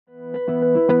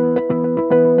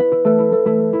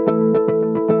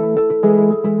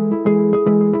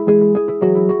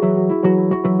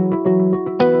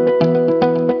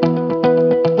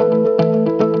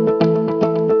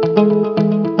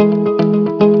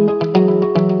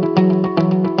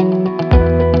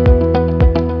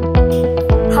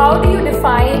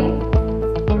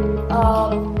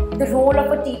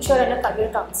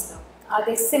Are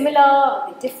they similar?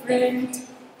 Are they different?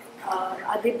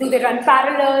 Do they run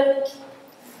parallel?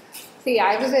 See,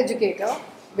 I was an educator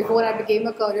before I became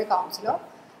a career counselor,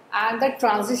 and that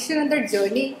transition and that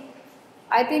journey,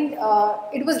 I think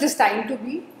it was just time to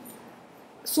be.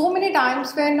 So many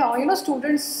times when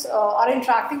students are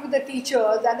interacting with the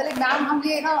teachers and they're like, "Ma'am, हम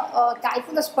ये ना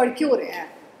calculus पढ़ क्यों रहे हैं?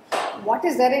 What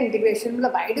is there in integration?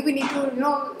 मतलब why do we need to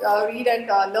read and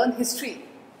learn history?"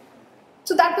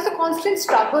 So that was a constant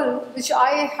struggle which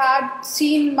I had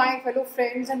seen my fellow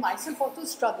friends and myself also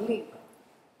struggling.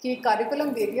 कि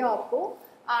curriculum दे दिया आपको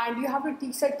and you have to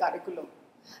teach that curriculum.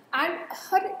 And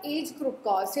her age group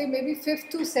का say maybe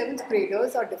 5th to 7th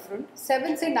graders are different.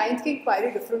 7th से 9th की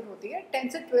inquiry different होती है.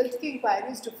 10th से 12th की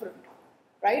inquiry is different,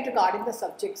 right, regarding the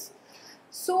subjects.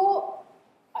 So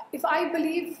if I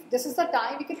believe this is the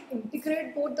time we can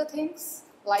integrate both the things,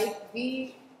 like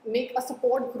we make a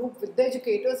support group with the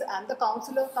educators and the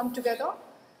counselor come together.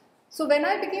 So when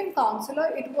I became counselor,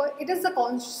 it is a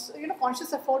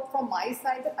conscious effort from my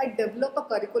side that I develop a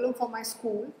curriculum for my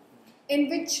school in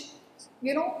which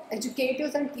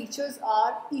educators and teachers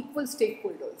are equal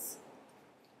stakeholders,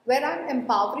 where I'm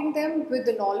empowering them with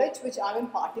the knowledge which I'm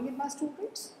imparting in my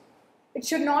students. It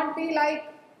should not be like,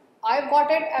 I've got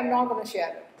it, I'm not going to share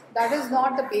it. That is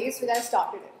not the base where I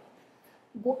started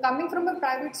it. Coming from a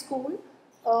private school,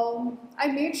 I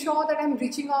made sure that I'm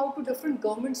reaching out to different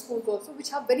government schools also,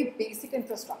 which have very basic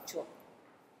infrastructure.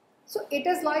 So it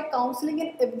is like counseling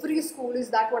in every school is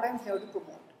that what I'm here to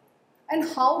promote. And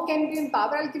how can we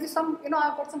empower? I'll give you some,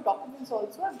 I've got some documents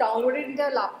also. I've downloaded in their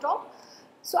laptop.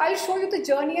 So I'll show you the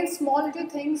journey and small little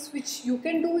things which you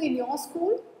can do in your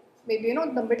school, maybe,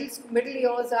 the middle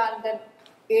years and then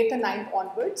 8th and 9th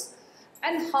onwards.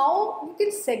 And how you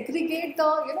can segregate the,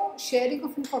 sharing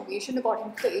of information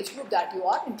according to the age group that you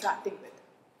are interacting with.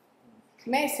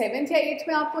 मैं 7th या 8th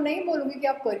में आपको नहीं बोलूँगी कि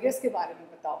आप careers के बारे में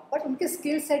बताओ, but उनके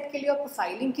skill set के लिए और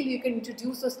profiling के लिए you can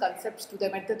introduce those concepts to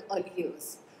them at the early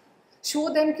years. Show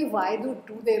them कि why do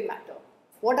they matter,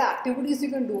 what activities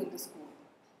you can do in the school.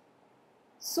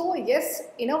 So yes,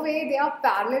 in a way they are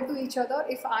parallel to each other.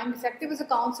 If I'm effective as a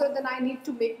counselor, then I need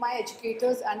to make my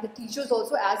educators and the teachers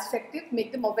also as effective,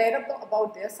 make them aware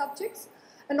about their subjects,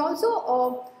 and also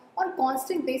on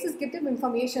constant basis give them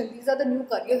information. These are the new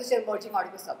careers which are emerging out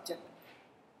of the subject.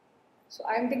 So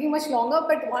I'm taking much longer,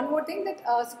 but one more thing that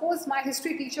suppose my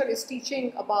history teacher is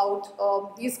teaching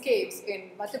about these caves in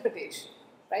Madhya Pradesh,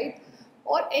 right?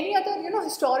 Or any other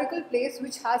historical place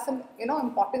which has some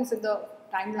importance in the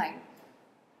timeline.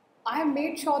 I have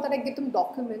made sure that I give them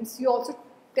documents. You also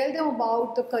tell them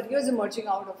about the careers emerging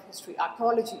out of history,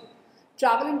 archaeology,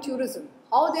 travel and tourism,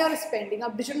 how they are spending, a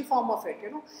digital form of it,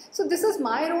 So this is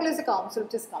my role as a counselor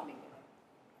which is coming in.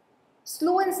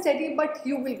 Slow and steady, but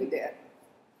you will be there.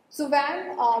 So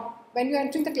when you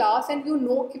enter the class and you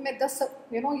know कि मैं 10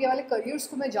 ये वाले careers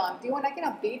को मैं जानती हूँ and I can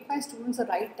update my students at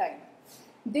the right time,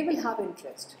 they will have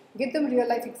interest. Give them real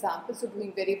life examples of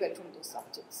doing very well from those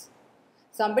subjects.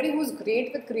 Somebody who's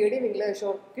great with creative English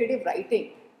or creative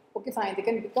writing, okay fine, they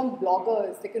can become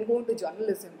bloggers, they can go into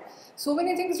journalism. So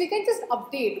many things we can just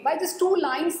update. By just 2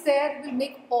 lines there will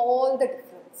make all the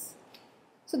difference.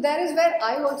 So there is where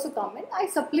I also come in, I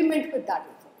supplement with that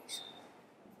information.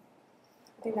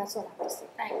 I think that's all I have to say.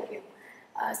 Thank you.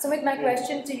 Sumit, my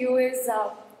question to you is,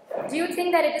 do you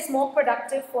think that it is more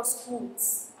productive for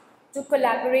schools to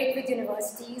collaborate with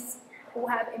universities who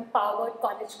have empowered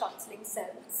college counselling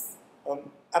cells?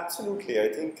 Absolutely.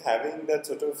 I think having that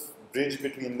sort of bridge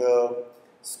between the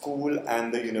school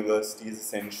and the university is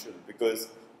essential, because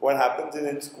what happens is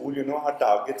in school, our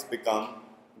targets become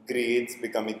grades,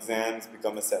 become exams,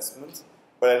 become assessments.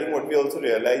 But I think what we also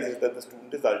realize is that the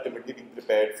student is ultimately being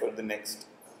prepared for the next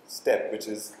step, which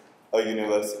is a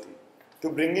university. To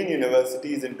bring in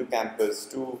universities into campus,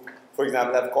 to, for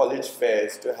example, have college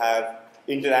fairs, to have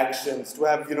interactions, to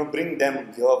have, bring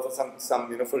them here for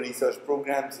some for research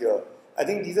programs here. I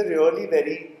think these are really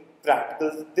very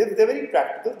practical. They're very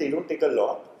practical. They don't take a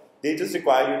lot. They just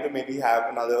require you to maybe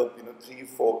have another,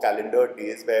 3-4 calendar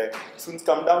days where students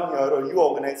come down here, or you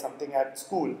organize something at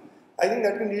school. I think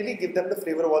that can really give them the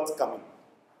flavor of what's coming.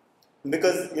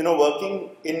 Because,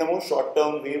 working in a more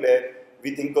short-term way where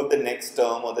we think of the next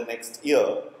term or the next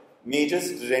year may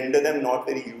just render them not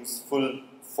very useful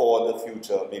for the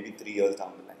future, maybe 3 years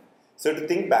down the line. So to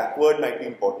think backward might be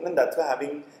important, and that's why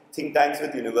having think tanks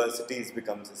with universities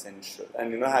becomes essential.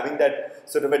 And having that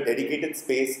sort of a dedicated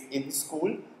space in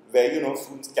school where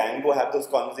students can go have those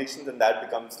conversations, and that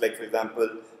becomes like, for example,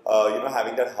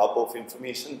 having that hub of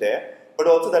information there, but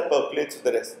also that percolates to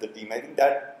the rest of the team. I think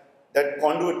that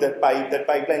conduit, that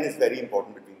pipeline is very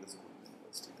important between the school and the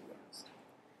university, to be honest.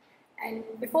 And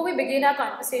before we begin our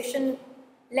conversation,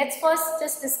 let's first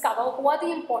just discover who are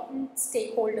the important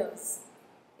stakeholders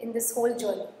in this whole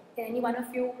journey. Can any one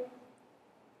of you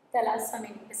tell us,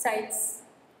 besides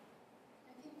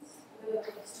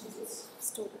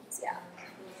students, yeah.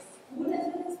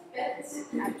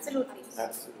 Absolutely.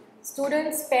 Absolutely.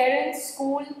 Students, parents,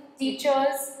 school,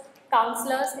 teachers,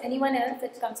 counselors, anyone else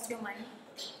that comes to your mind?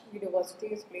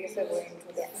 Universities plays a role into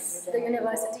that. Yes, the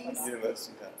universities.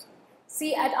 Universities, absolutely.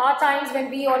 See, at our times when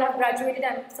we all have graduated,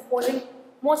 I'm supposing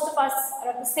most of us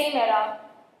are of the same era,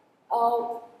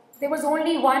 there was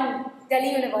only one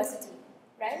Delhi University,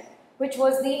 right? Which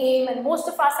was the aim, and most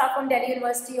of us are from Delhi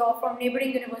University or from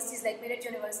neighboring universities like Meerut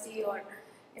University or,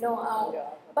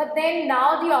 but then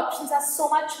now the options are so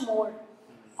much more.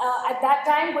 At that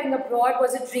time, going abroad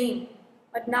was a dream,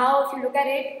 but now if you look at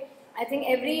it, I think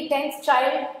every 10th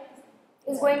child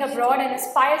is going abroad and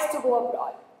aspires to go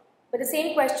abroad. But the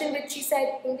same question which she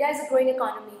said, India is a growing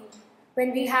economy.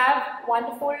 When we have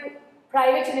wonderful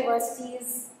private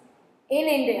universities in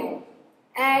India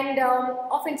and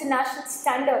of international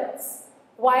standards,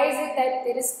 why is it that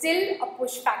there is still a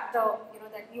push factor,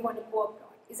 that we want to go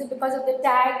abroad? Is it because of the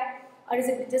tag, or is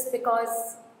it just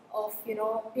because of,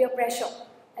 peer pressure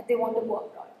that they want to go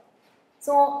abroad?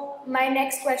 So my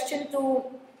next question to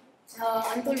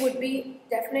Antul would be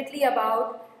definitely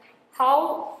about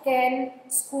how can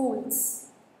schools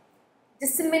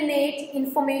disseminate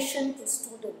information to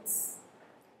students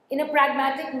in a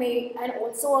pragmatic way and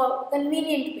also a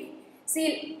convenient way.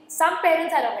 See, some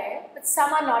parents are aware, but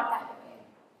some are not that aware.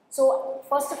 So,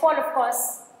 first of all, of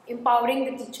course, empowering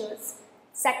the teachers.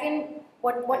 Second,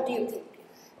 what do you think?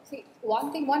 See,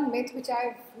 one myth which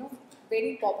I've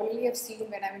very popularly have seen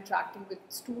when I'm interacting with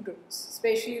students,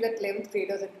 especially the 11th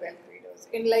graders and 12th graders,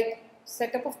 in like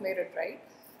setup of merit, right?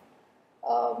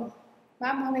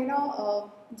 Ma'am हमें ना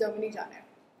Germany जाना है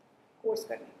course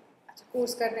करने. अच्छा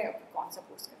course कर रहे हैं, कौन सा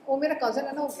कोर्स करना है? वो मेरा कज़न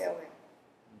है ना, वो गया हुआ है.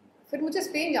 फिर मुझे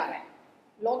स्पेन जाना है,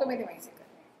 लॉ तो मैंने वहीं से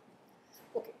करना है.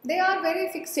 Okay, they are very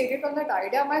fixated on that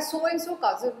idea. My so and so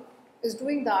cousin is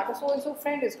doing that, or so and so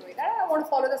friend is doing that. I want to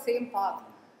follow the same path.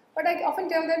 But I often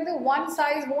tell them that one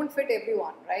size won't fit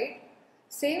everyone, right?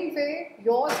 Same way,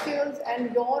 your skills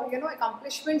and your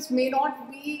accomplishments may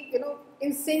not be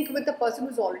in sync with the person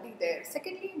who's already there.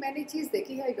 Secondly, many चीज़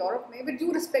देखी है Europe में, with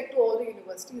due respect to all the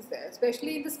universities there,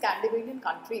 especially in the Scandinavian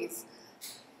countries,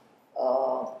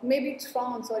 maybe it's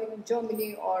France or even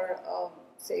Germany or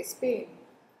say Spain,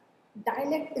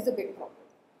 dialect is a big problem.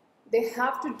 They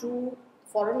have to do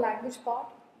foreign language part.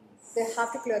 They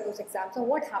have to clear those exams. And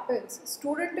what happens?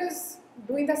 Student is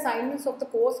doing the assignments of the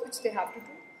course which they have to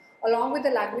do, along with the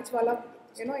language wala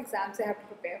exams they have to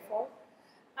prepare for.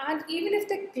 And even if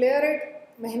they clear it,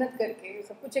 मेहनत करके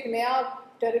सब कुछ एक नया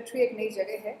territory, एक नई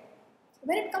जगह है.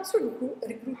 When it comes to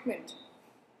recruitment,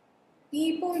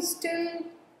 people still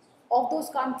of those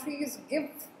countries give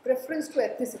preference to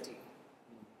ethnicity.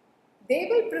 They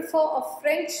will prefer a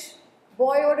French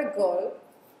boy or a girl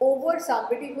over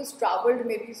somebody who's traveled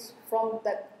maybe from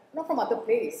that, from other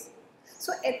place.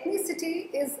 So ethnicity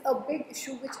is a big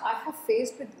issue which I have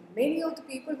faced with many of the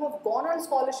people who have gone on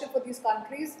scholarship for these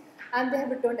countries and they have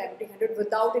returned empty-handed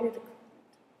without any recruitment.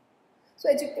 So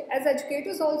as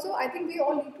educators also, I think we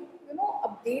all need to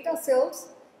update ourselves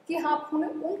कि हाँ उन्हें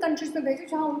उन countries में भेजें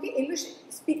जहाँ उनकी English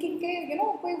speaking के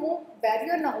कोई वो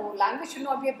barrier ना हो, language should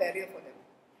not be a barrier for them.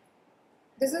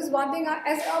 This is one thing.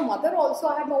 As a mother also,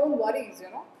 I have my own worries,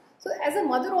 So as a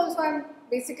mother also, I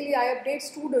update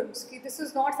students that this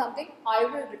is not something I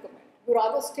will recommend. You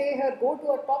rather stay here, go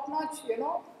to a top-notch,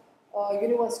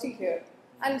 university here.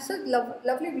 And it's a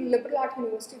lovely liberal art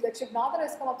university like Shiv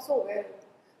has come up so well.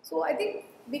 So I think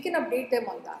we can update them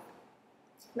on that.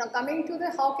 Now coming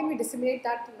to how can we disseminate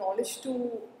that knowledge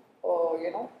to,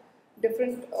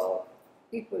 different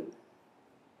people.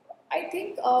 I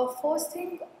think first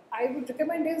thing I would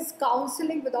recommend is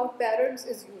counseling without parents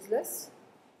is useless.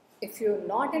 If you're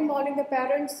not involving the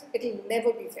parents, it will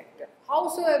never be effective.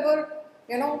 Howsoever,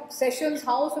 sessions,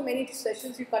 how so many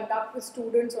sessions you conduct with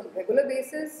students on regular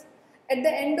basis, at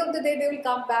the end of the day, they will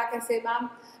come back and say,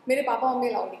 ma'am, mere papa mummy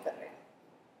allow nahi kar rahe.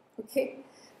 Okay?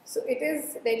 So it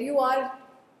is, when you are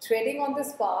treading on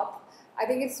this path, I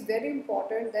think it's very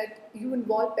important that you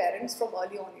involve parents from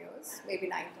early on years, maybe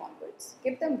 9th onwards.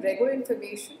 Give them regular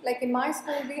information. Like in my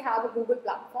school, we have a Google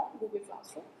platform, Google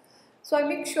Classroom. So I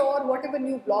make sure whatever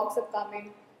new blogs are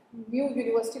coming, new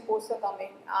university posts are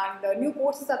coming, and new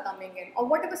courses are coming in, or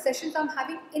whatever sessions I'm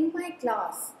having in my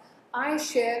class, I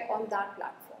share on that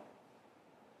platform.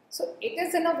 So it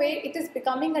is in a way, it is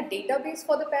becoming a database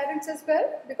for the parents as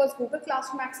well, because Google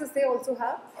Classroom access they also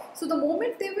have. So the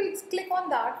moment they will click on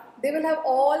that, they will have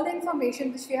all the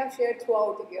information which we have shared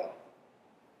throughout the year.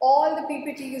 All the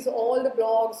PPTs, all the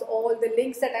blogs, all the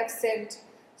links that I've sent.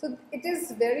 So it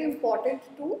is very important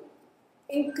to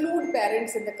include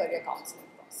parents in the career counseling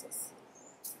process.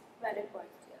 Valid point,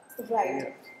 yeah. Right. Yeah.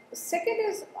 The second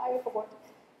is, I forgot.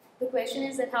 The question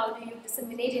is that how do you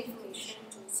disseminate information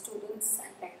to students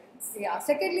and parents? Yeah.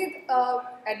 Secondly,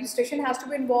 administration has to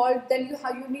be involved. Then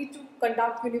you need to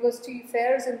conduct university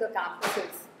fairs in the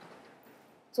campuses.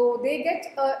 So they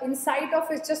get insight of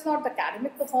it's just not the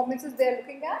academic performances they are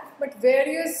looking at, but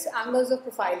various angles of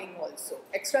profiling also.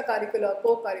 Extracurricular,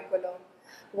 co-curricular,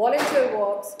 volunteer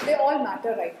works, they all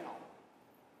matter right now.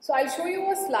 So I'll show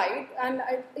you a slide, and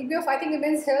it'll be of, I think,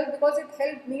 immense help because it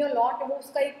helped me a lot.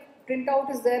 It's like printout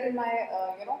is there in my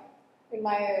in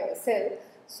my cell,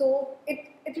 so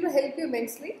it will help you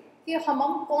immensely कि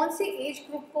हम कौन सी age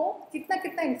group को कितना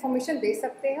कितना information दे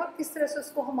सकते हैं और किस तरह से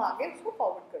उसको हम आगे उसको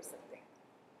फॉरवर्ड कर सकते हैं.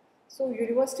 So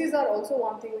universities are also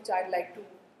one thing which I'd like to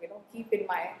keep in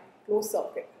my close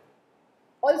circuit.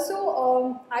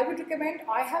 Also, I would recommend,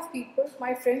 I have people,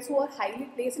 my friends who are highly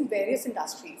placed in various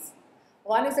industries.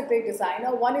 One is a great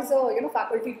designer, one is a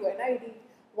faculty to NID,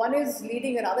 one is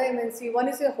leading another MNC, one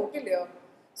is a hotelier.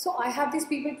 So I have these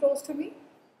people close to me.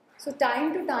 So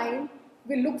time to time,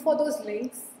 we look for those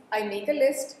links. I make a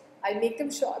list. I make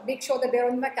sure that they're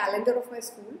on my calendar of my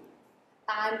school,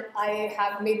 and I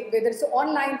have made, whether it's an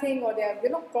online thing or they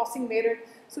are crossing merit.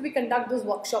 So we conduct those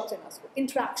workshops in our school,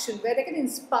 interaction where they can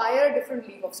inspire different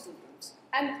league of students,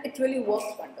 and it really works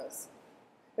wonders.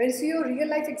 When you see a real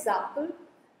life example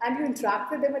and you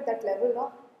interact with them at that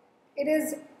level, it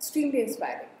is extremely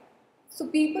inspiring. So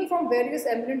people from various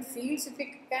eminent fields, if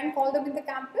we can call them in the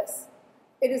campus,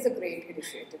 it is a great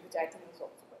initiative, which I think is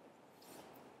also good.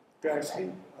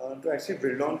 To actually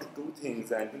build on to two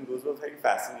things, I think those were very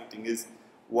fascinating. Is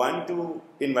one, to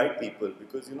invite people,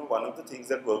 because one of the things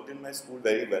that worked in my school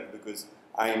very well, because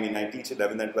I teach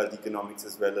 11th and 12th economics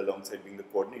as well alongside being the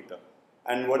coordinator.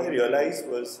 And what I realized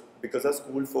was, because our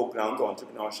school foregrounds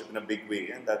entrepreneurship in a big way,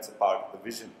 and that's a part of the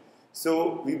vision.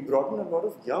 So we brought in a lot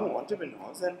of young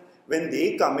entrepreneurs, and when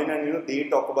they come in and they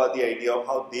talk about the idea of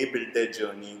how they built their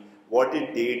journey, what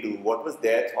did they do, what was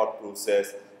their thought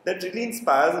process, that really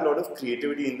inspires a lot of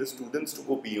creativity in the students to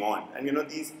go beyond. And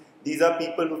these are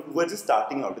people who are just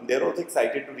starting out, and they're also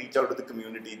excited to reach out to the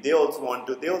community. They also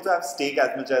have stake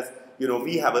as much as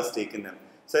we have a stake in them.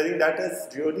 So I think that has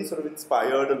really sort of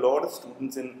inspired a lot of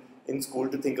students in school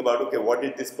to think about, okay, what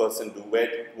did this person do?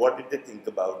 What did they think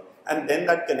about? And then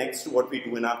that connects to what we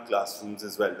do in our classrooms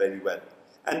as well, very well.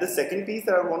 And the second piece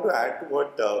that I want to add to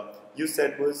what you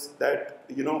said was that,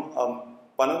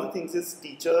 one of the things is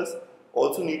teachers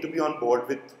also need to be on board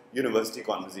with university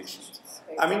conversations.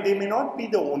 They may not be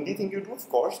the only thing you do, of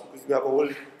course, because you have a whole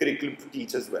curriculum to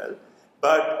teach as well.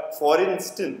 But for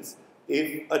instance,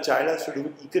 if a child has to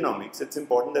do economics, it's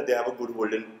important that they have a good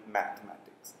hold in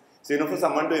mathematics. So, for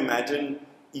someone to imagine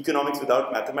economics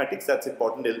without mathematics, that's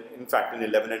important, in fact, in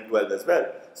 11 and 12 as well.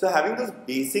 So having those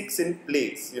basics in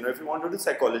place, if you want to do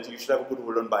psychology, you should have a good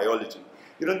hold on biology.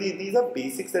 These are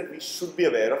basics that we should be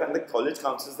aware of, and the college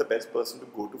council is the best person to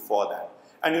go to for that.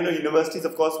 And universities,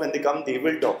 of course, when they come, they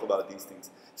will talk about these things.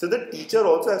 So the teacher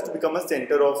also has to become a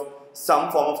center of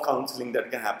some form of counseling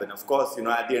that can happen. Of course,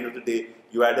 at the end of the day,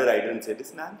 you add a rider and say,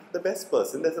 listen, I'm the best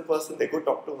person. There's a person, they go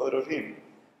talk to her or him.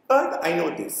 But I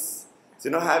know this.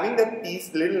 So, having that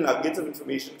piece, little nuggets of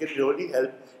information can really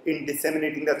help in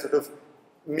disseminating that sort of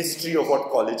mystery of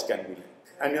what college can be like.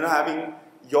 And, having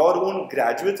your own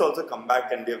graduates also come back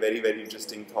can be a very, very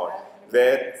interesting thought.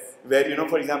 Where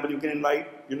for example, you can invite,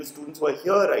 students who are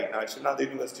here right now at another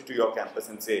university to your campus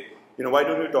and say, why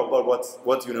don't we talk about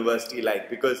what's university like?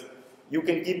 Because you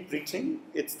can keep preaching,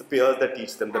 it's the peers that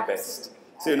teach them the best.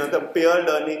 So, the peer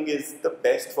learning is the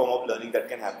best form of learning that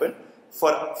can happen.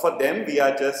 For them, we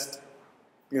are just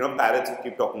parents who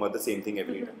keep talking about the same thing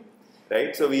every time,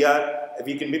 right? So we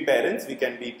can be parents, we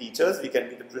can be teachers, we can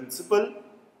be the principal.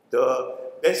 The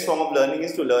best form of learning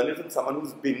is to learn it from someone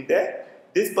who's been there.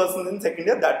 This person's in second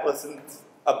year, that person's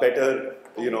a better,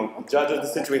 judge of the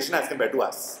situation as compared to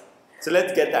us. So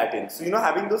let's get that in. So,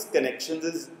 having those connections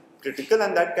is critical,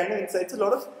 and that kind of incites a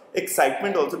lot of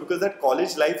excitement also, because that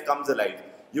college life comes alive.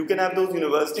 You can have those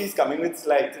universities coming with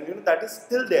slides, and that is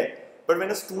still there. But when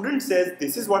a student says,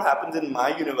 this is what happens in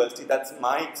my university, that's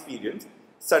my experience,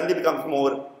 suddenly becomes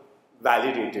more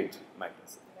validated, might I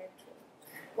say. Right.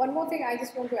 One more thing I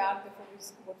just want to add before we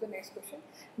go to the next question.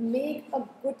 Make a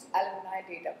good alumni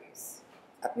database.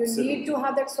 Absolutely. You need to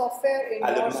have that software in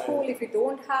your school. If you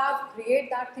don't have,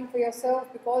 create that thing for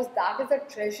yourself, because that is a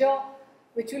treasure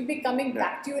which will be coming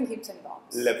back to you in heaps and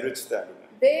bounds. Leverage that.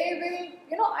 they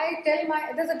will, I tell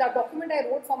there's a document I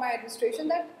wrote for my administration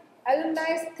that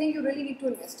alumni think you really need to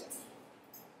invest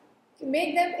in.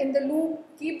 Make them in the loop,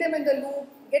 keep them in the loop,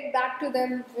 get back to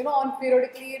them, on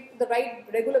periodically the right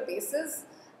regular basis,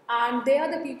 and they are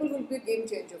the people who will be a game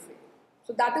changer for you.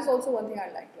 So that is also one thing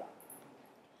I'd like to add.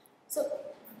 So,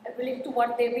 related to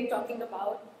what they've been talking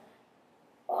about,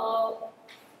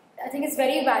 I think it's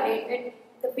very valid.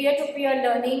 The peer-to-peer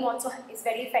learning also is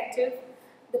very effective.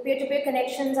 The peer-to-peer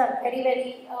connections are very,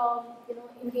 very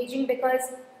engaging, because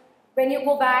when you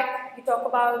go back, you talk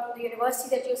about the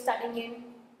university that you're studying in.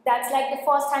 That's like the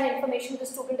first-hand information the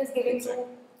student is giving to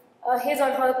his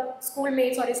or her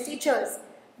schoolmates or his teachers.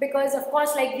 Because of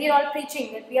course, like we're all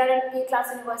preaching that we are an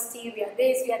A-class university, we are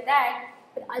this, we are that.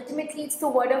 But ultimately, it's the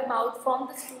word of mouth from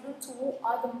the students who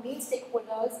are the main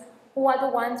stakeholders, who are the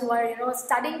ones who are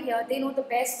studying here. They know the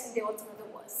best and they also know the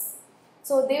worst.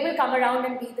 So they will come around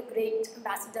and be the great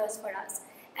ambassadors for us.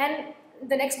 And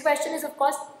the next question is, of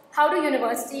course, how do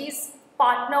universities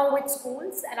partner with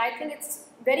schools? And I think it's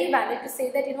very valid to say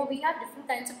that we have different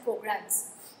kinds of programs.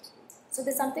 So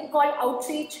there's something called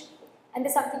outreach and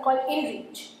there's something called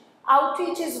in-reach.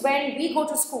 Outreach is when we go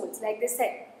to schools, like they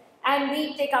said, and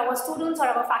we take our students or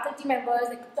our faculty members.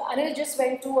 Like Anil just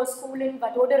went to a school in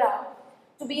Vadodara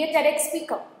to be a TEDx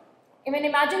speaker. I mean,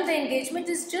 imagine the engagement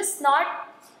is just not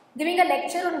giving a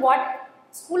lecture on what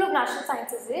School of National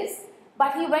Sciences is,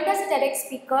 but he went as a TEDx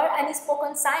speaker and he spoke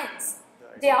on science.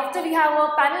 Day after, we have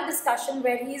a panel discussion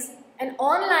where he's an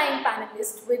online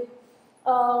panelist with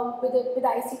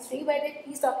IC3, where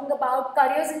he's talking about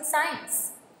careers in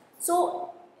science.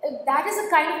 So that is a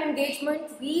kind of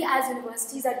engagement we as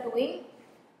universities are doing.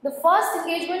 The first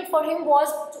engagement for him was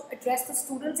to address the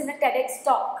students in a TEDx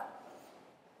talk.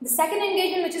 The second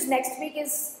engagement, which is next week,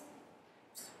 is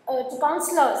to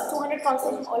counselors, 200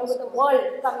 counselors from all over the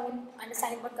world coming and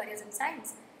understanding about careers in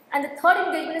science. And the third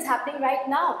engagement is happening right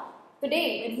now,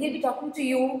 today, when he'll be talking to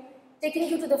you, taking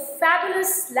you to the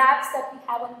fabulous labs that we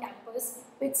have on campus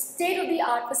with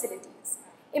state-of-the-art facilities.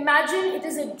 Imagine it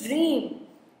is a dream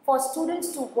for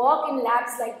students to work in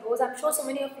labs like those. I'm sure so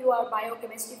many of you are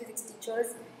biochemistry physics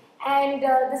teachers, and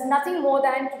there's nothing more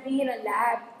than to be in a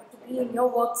lab or to be in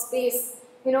your workspace,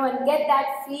 and get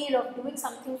that feel of doing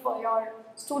something for your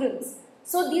students.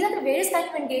 So these are the various kinds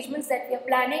of engagements that we are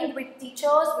planning with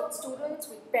teachers, with students,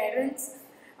 with parents.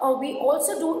 We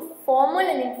also do formal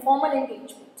and informal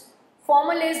engagement.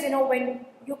 Formal is, when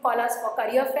you call us for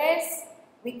career fairs,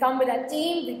 we come with our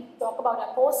team, we talk about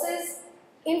our courses.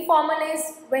 Informal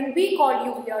is when we call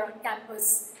you here on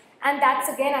campus. And that's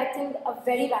again, I think, a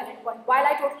very valid one. While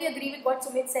I totally agree with what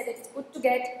Sumit said, it's good to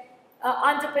get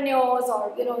entrepreneurs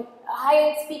or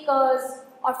high-end speakers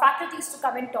or faculties to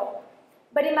come and talk.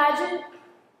 But imagine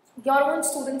your own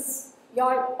students,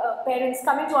 your parents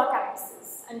coming to our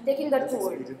campuses and taking the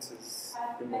tour.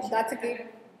 That's a great.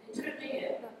 Interrupting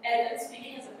here, and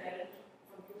speaking as a parent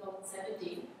from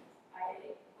 2017, I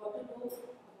got to know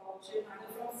about Shiv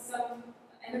from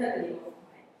another colleague of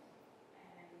mine,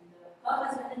 and her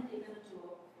husband had taken a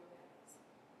tour of your campus.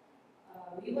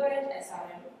 We were at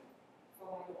SRM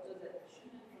for my doctor's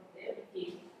admission, and from there we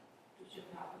came to Shiv,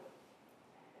 and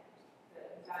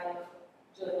the entire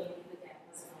journey to the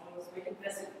campus and all was quite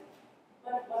impressive.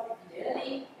 But what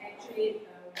really actually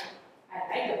I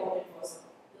liked about it was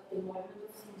the involvement of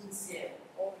students here.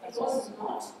 It was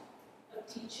not a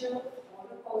teacher or a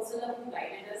counselor who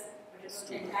guided us, but it was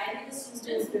entirely the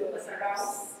students who were around,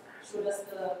 showed us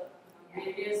the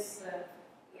various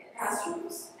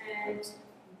classrooms and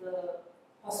the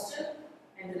hostel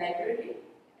and the library.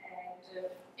 And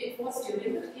it was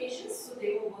during the vacations, so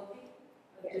they were working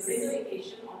during the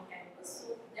vacation on campus. So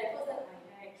that was the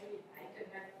idea I actually liked, and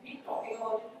I've been talking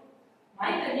about it to my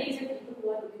colleagues and people who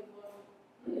are looking for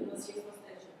universities for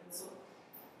their children.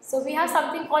 So we have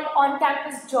something called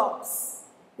on-campus jobs.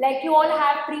 Like you all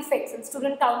have prefects and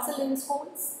student council in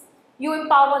schools. You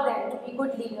empower them to be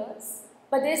good leaders.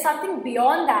 But there is something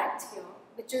beyond that here,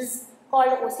 which is called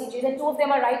OCGs, and two of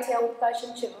them are right here, Utkarsh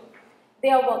and Shiv.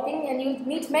 They are working, and you'll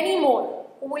meet many more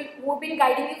who have been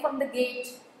guiding you from the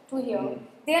gate to here.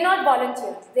 They are not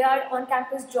volunteers, they are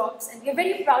on-campus jobs, and we are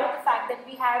very proud of the fact that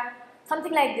we have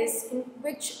something like this, in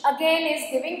which again is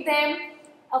giving them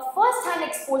a first-hand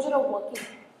exposure of working.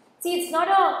 See, it's not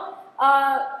a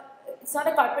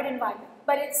corporate environment,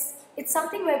 but it's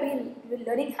something where we're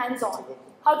learning hands-on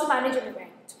how to manage an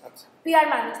event, PR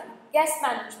management, guest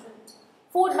management,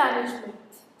 food management,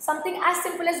 something as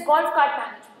simple as golf cart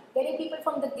management, getting people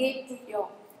from the gate to here,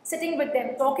 sitting with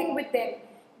them, talking with them,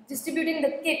 distributing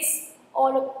the kits.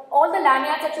 All the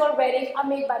lanyards that you are wearing are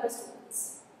made by the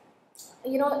students.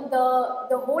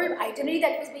 the whole itinerary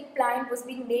that was being planned was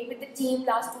being made with the team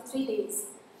last 2-3 days.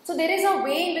 So there is a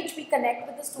way in which we connect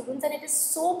with the students, and it is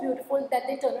so beautiful that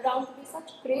they turn around to be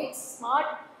such great, smart,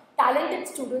 talented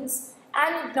students,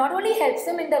 and it not only helps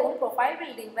them in their own profile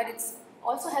building, but it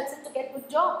also helps them to get good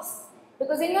jobs.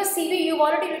 Because in your CV, you've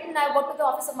already written, I've worked with the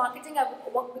Office of Marketing, I've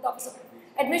worked with the Office of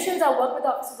Admissions, I've worked with the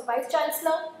Office of the Vice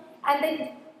Chancellor, and then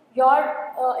your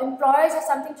employers have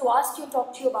something to ask you,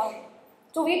 talk to you about.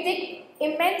 So we take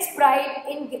immense pride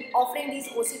in offering these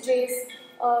OCJs,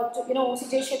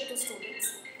 OCJship to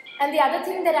students. And the other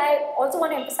thing that I also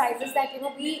want to emphasize is that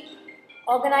we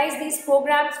organize these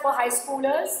programs for high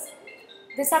schoolers.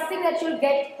 There's something that you'll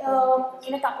get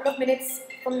in a couple of minutes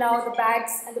from now, the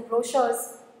bags and the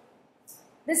brochures.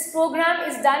 This program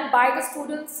is done by the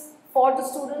students, for the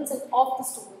students, and of the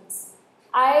students.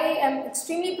 I am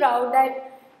extremely proud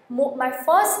that my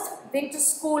first winter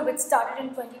school, which started in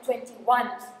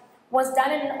 2021, was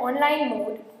done in an online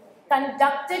mode,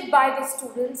 conducted by the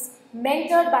students,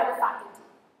 mentored by the faculty.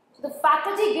 So the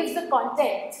faculty gives the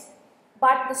content,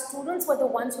 but the students were the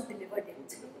ones who delivered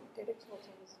it. TEDx was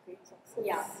a great success.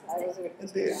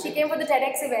 Yeah. She came for the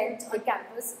TEDx event on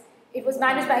campus. It was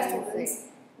managed by students.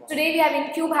 Today we have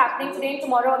InCube happening, today and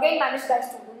tomorrow, again managed by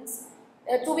students.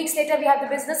 2 weeks later we have the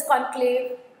business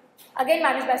conclave, again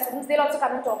managed by students. They'll also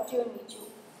come and talk to you and meet you.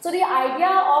 So the idea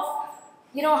of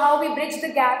how we bridge the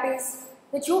gap is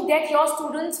that you get your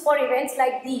students for events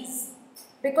like these.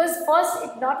 Because first,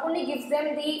 it not only gives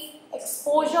them the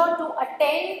exposure to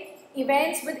attend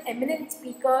events with eminent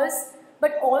speakers,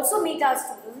 but also meet our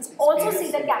students, also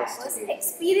see the campus,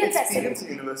 experience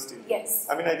university. Yes.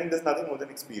 I mean, I think there's nothing more than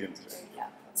experience, right? Yeah.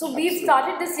 So we've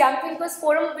started this Young Thinkers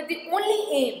Forum with the only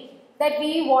aim that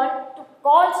we want to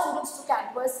call students to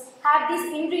campus, have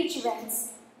these in-reach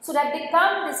events, so that they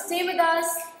come, they stay with us,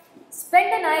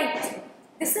 spend a night.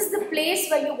 This is the place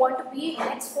where you want to be in the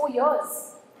next 4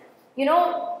 years.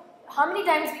 How many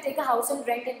times we take a house on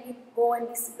rent and we go and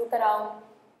we look around,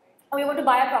 or we want to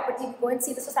buy a property, we go and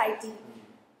see the society.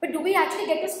 But do we actually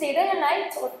get to stay there a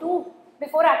night or two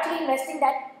before actually investing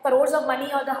that crores of money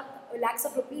or the lakhs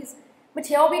of rupees? But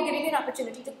here we're giving you an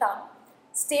opportunity to come,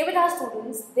 stay with our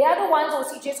students. They are the ones,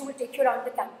 OCJs, who will take you around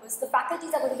the campus. The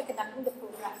faculties are going to be conducting the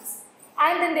programs.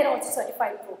 And then there are also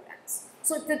certified programs.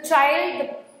 So the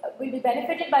child will be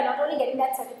benefited by not only getting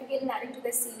that certificate and adding to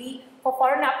their CV for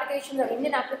foreign applications or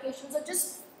Indian applications, or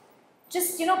just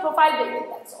profile building,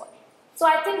 that's all. So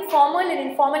I think formal and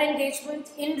informal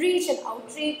engagement, in-reach and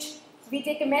outreach, we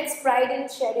take immense pride in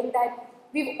sharing that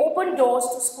we've opened doors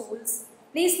to schools.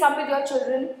 Please come with your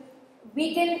children.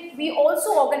 We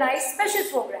also organize special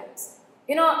programs.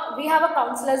 We have a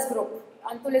counselors group.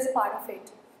 Antual is a part of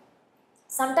it.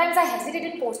 Sometimes I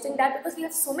hesitate in posting that because we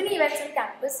have so many events on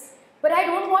campus, but I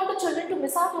don't want the children to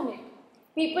miss out on it.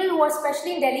 People who are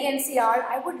especially in Delhi NCR,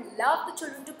 I would love the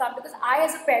children to come, because I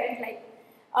as a parent, like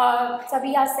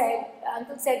Sabiha said,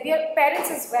 Antual said, we are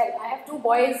parents as well. I have 2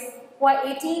 boys who are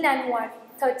 18 and who are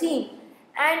 13.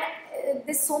 And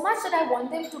there's so much that I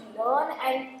want them to learn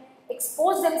and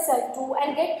expose themselves to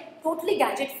and get totally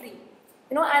gadget free.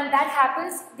 And that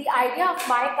happens. The idea of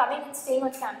my coming and staying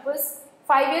on campus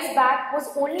 5 years back was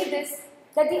only this,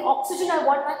 that the oxygen I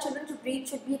want my children to breathe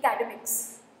should be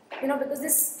academics. Because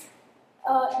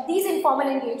these informal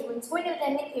engagements, going and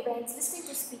attending events, listening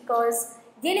to speakers,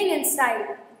 gaining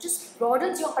insight, just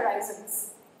broadens your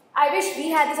horizons. I wish we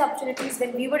had these opportunities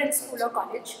when we were in school or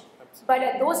college, but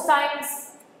at those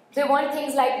times there weren't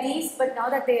things like these, but now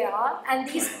that they are, and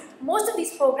most of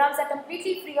these programs are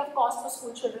completely free of cost for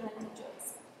school children and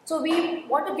teachers. So we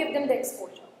want to give them the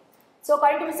exposure. So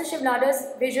according to Mr. Shiv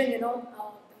Nadar's vision, the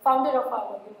founder of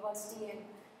our university and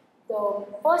the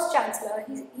first chancellor,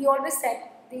 he always said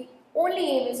the only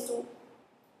aim is to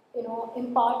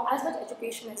impart as much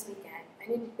education as we can.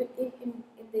 And in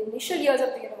the initial years of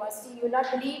the university, you will not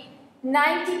believe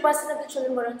 90% of the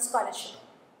children were on scholarship.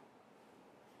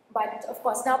 But of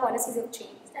course now policies have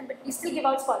changed, but we still give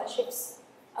out scholarships.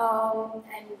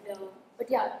 But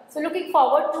yeah, so looking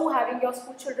forward to having your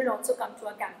school children also come to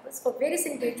our campus for various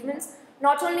engagements,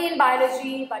 not only in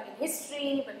biology, but in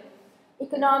history, but in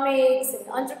economics, in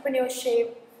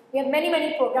entrepreneurship. We have many,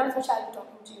 many programs which I'll be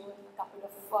talking to you in a couple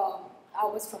of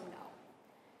hours from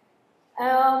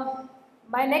now.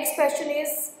 My next question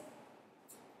is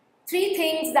 3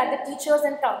 things that the teachers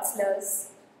and counselors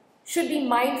should be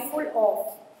mindful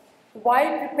of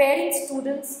while preparing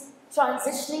students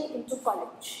transitioning into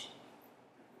college.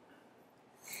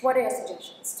 What are your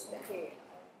suggestions to them? Okay.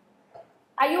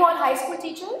 Are you all high school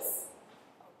teachers?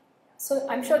 So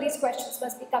I'm sure these questions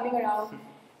must be coming around.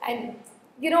 And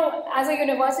as a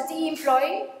university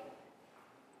employee,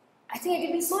 I think it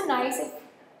would be so nice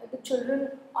if the children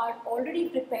are already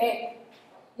prepared,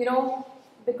 you know,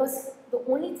 because the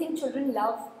only thing children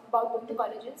love about going to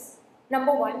college is,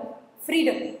 number one,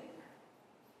 freedom.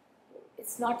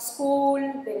 It's not school,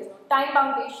 there is no time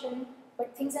foundation,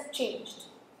 but things have changed.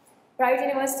 Private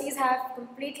universities have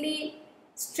completely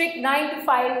strict 9 to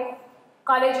 5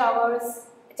 college hours,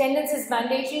 attendance is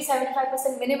mandatory,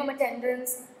 75% minimum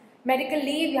attendance, medical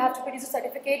leave, you have to produce a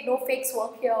certificate, no fakes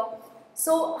work here.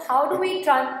 So how do we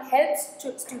help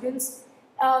students,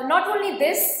 not only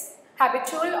this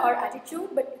habitual or attitude,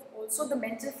 but also the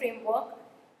mental framework.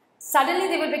 Suddenly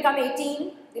they will become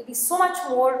 18, there will be so much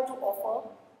more to offer,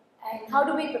 and how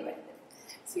do we prepare them?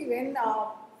 See, when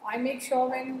I make sure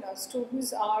when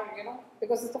students are,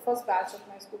 because it's the first batch of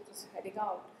my school just heading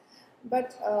out,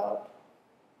 but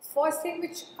first thing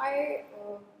which I,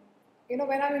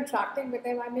 when I'm interacting with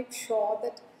them, I make sure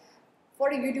that for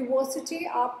a university,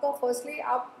 firstly,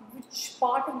 which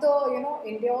part of the,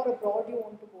 India or abroad you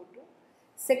want to go to.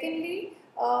 Secondly,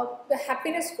 the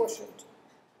happiness quotient.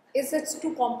 Is it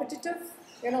too competitive?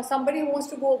 Somebody who wants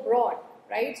to go abroad,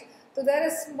 right? So there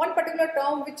is one particular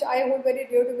term which I hold very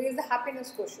dear to me is the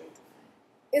happiness quotient.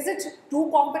 Is it too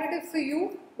competitive for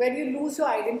you where you lose your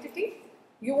identity?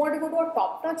 You want to go to a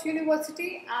top-notch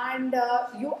university and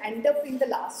you end up in the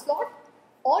last slot?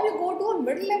 Or you go to a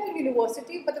middle-level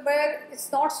university but where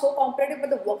it's not so competitive but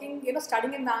the working,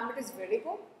 studying environment is very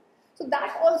good. So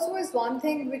that also is one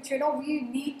thing which, we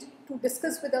need to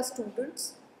discuss with our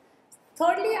students.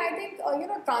 Thirdly, I think,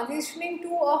 transitioning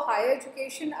to a higher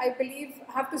education, I believe,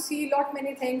 have to see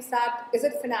many things that, is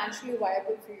it financially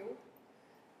viable for you?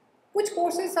 Which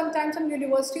courses, sometimes some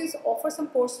universities offer some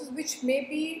courses which may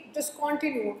be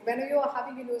discontinued when you are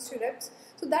having university reps.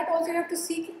 So that also you have to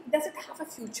see, does it have a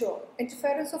future?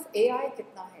 Interference of AI,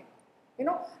 kitna hai?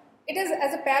 It is,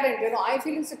 as a parent, I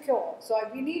feel insecure. So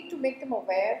we need to make them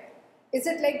aware. Is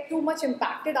it like too much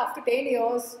impacted after 10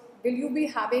 years? Will you be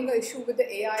having an issue with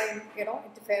the AI and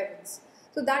interference?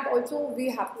 So that also we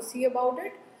have to see about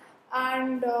it.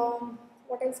 And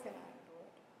what else can I add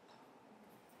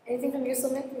to it? Anything from you,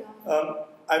 Sumit?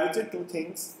 I would say two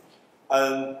things.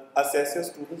 Assess your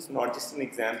students not just in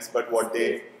exams, but what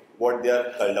they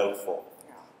are called out for.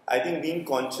 Yeah. I think being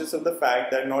conscious of the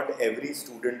fact that not every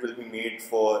student will be made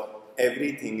for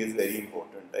everything is very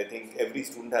important. I think every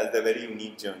student has their very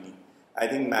unique journey. I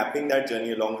think mapping that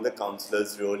journey along with the counselor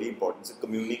is really important. So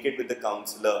communicate with the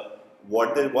counselor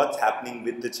what's happening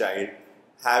with the child,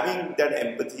 having that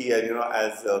empathy,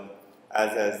 as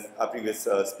our previous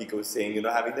speaker was saying,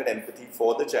 having that empathy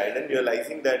for the child and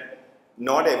realizing that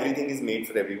not everything is made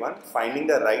for everyone. Finding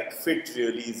the right fit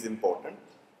really is important.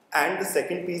 And the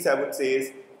second piece I would say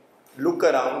is look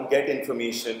around, get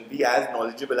information, be as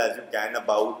knowledgeable as you can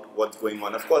about what's going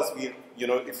on. Of course, if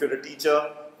you're a teacher,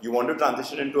 you want to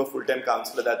transition into a full-time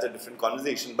counselor, that's a different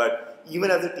conversation. But even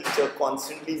as a teacher,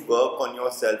 constantly work on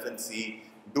yourself and see,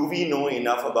 do we know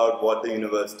enough about what the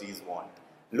universities want?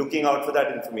 Looking out for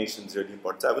that information is really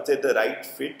important. So I would say the right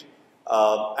fit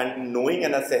and knowing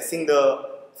and assessing the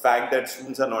fact that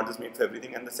students are not just made for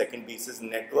everything. And the second piece is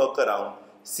network around,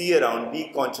 see around,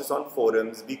 be conscious on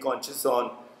forums, be conscious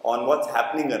on what's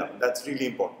happening around. That's really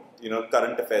important.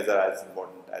 Current affairs are as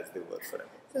important as they were forever.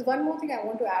 There's one more thing I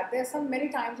want to add. There are many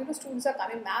times, students are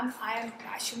coming, ma'am, I am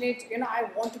passionate, I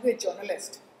want to be a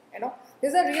journalist.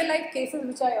 These are real life cases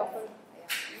which I offer.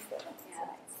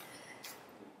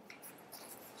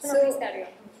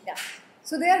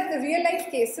 So there are the real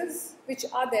life cases which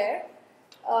are there,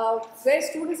 where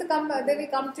students they will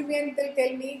come to me and they'll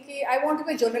tell me, ki, I want to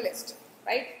be a journalist,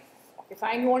 right? Okay,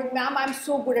 fine, ma'am, I'm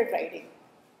so good at writing.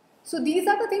 So these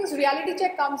are the things reality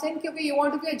check comes in, okay, you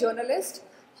want to be a journalist,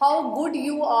 how good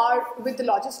you are with the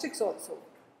logistics also.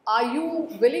 Are you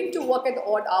willing to work at the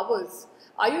odd hours?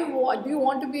 Do you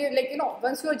want to be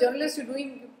once you're a journalist, you're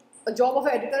doing a job of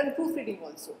an editor and proofreading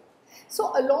also.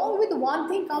 So along with one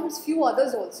thing comes few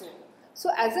others also. So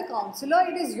as a counselor,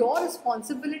 it is your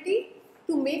responsibility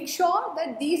to make sure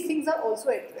that these things are also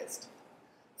addressed.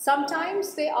 Sometimes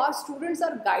students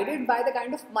are guided by the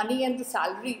kind of money and the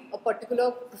salary a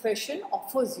particular profession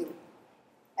offers you.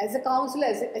 As a counselor,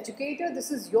 as an educator, this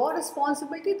is your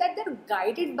responsibility that they're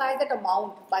guided by that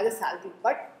amount, by the salary,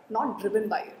 but not driven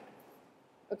by it.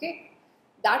 Okay?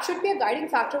 That should be a guiding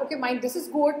factor. Okay, this is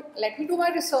good. Let me do my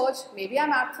research. Maybe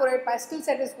I'm apt for it. My skill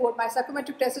set is good. My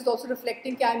psychometric test is also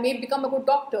reflecting that I may become a good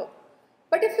doctor.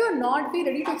 But if you're not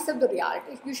ready to accept the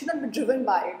reality, you should not be driven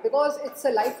by it because it's a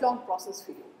lifelong process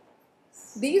for you.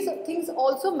 These things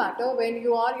also matter when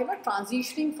you are,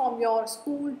 transitioning from your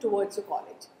school towards your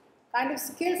college. Kind of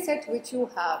skill set which you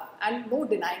have and no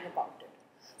denying about it.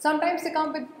 Sometimes they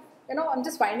come with I'm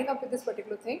just winding up with this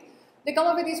particular thing. They come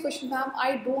up with these questions, ma'am,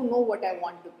 I don't know what I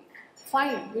want to be.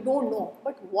 Fine, you don't know,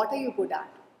 but what are you good at?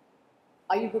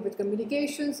 Are you good with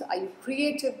communications? Are you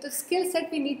creative? The skill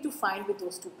set we need to find with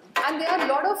those students. And there are a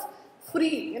lot of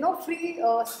free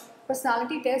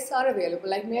personality tests are available.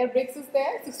 Like Mayor Briggs is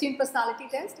there, 16 personality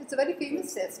test. It's a very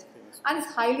famous test and it's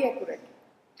highly accurate.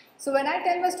 So when I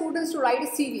tell my students to write a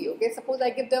CV, okay, suppose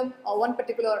I give them one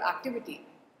particular activity,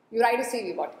 you write a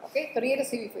CV about it, okay, create a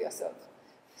CV for yourself.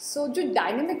 So जो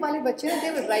dynamic वाले बच्चे हैं,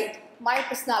 they will write my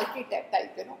personality type,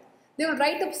 They will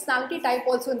write the personality type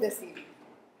also in their CV.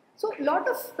 So a lot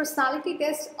of personality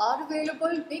tests are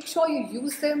available. Make sure you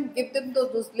use them, give them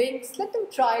those links, let them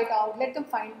try it out, let them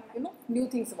find new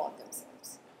things about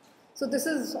themselves. So this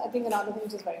is, I think, another thing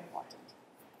which is very important.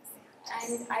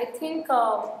 And I think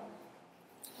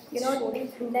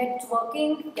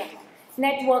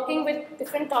networking with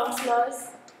different counselors,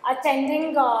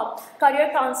 attending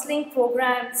career counseling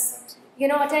programs,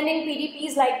 attending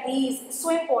PDPs like these is so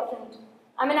important.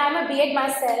 I mean, I'm a BEd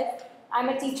myself. I'm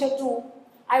a teacher too.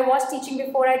 I was teaching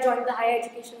before I joined the higher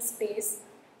education space,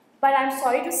 but I'm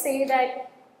sorry to say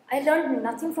that I learned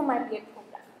nothing from my BEd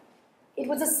program. It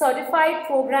was a certified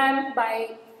program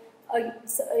by a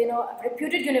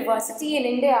reputed university in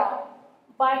India,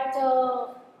 but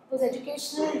those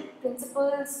educational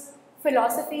principles,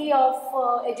 philosophy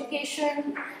of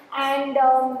education, and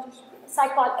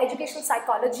educational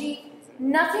psychology,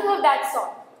 nothing of that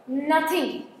sort,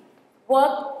 nothing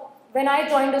worked when I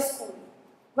joined a school.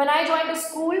 When I joined a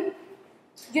school,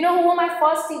 you know who were my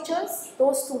first teachers?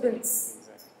 Those students.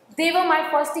 They were my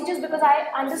first teachers because I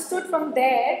understood from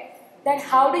there that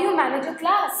how do you manage a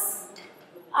class?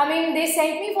 I mean, they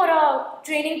sent me for a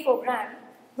training program,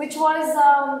 which was,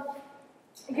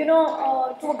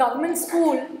 to a government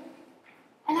school,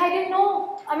 and I didn't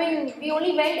know. I mean, we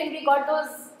only went and we got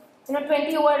those,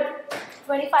 20 over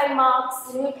 25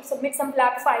 marks, to submit some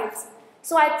lab files.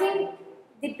 So I think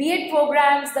the BEd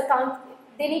programs,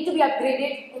 they need to be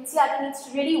upgraded. NCERT needs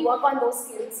to really work on those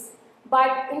skills.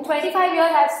 But in 25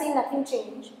 years, I've seen nothing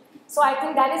change. So I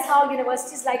think that is how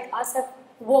universities like us have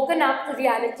woken up to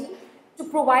reality to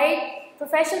provide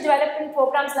professional development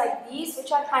programs like these,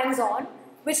 which are hands-on,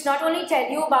 which not only tell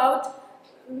you about,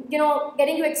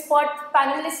 getting to expert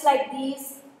panelists like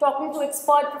these, talking to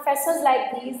expert professors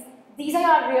like these are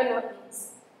our real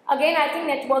learnings. Again, I think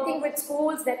networking with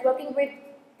schools, networking with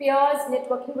peers,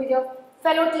 networking with your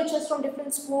fellow teachers from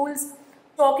different schools,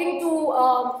 talking to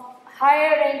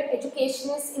higher end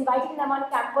educationists, inviting them on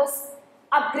campus,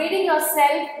 upgrading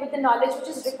yourself with the knowledge which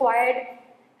is required,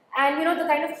 and the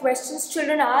kind of questions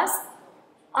children ask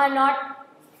are not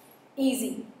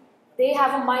easy. They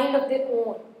have a mind of their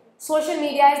own. Social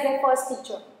media is their first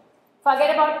teacher.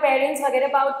 Forget about parents, forget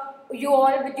about you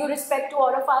all, with due respect to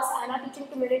all of us and our teaching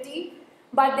community,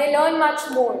 but they learn much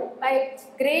more. My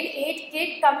grade 8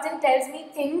 kid comes and tells me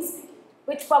things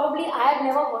which probably I have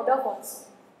never heard of also.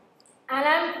 And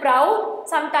I'm proud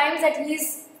sometimes that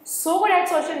he's so good at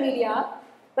social media,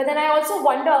 but then I also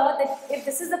wonder that if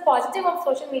this is the positive of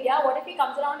social media, what if he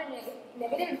comes around with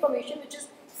negative information which is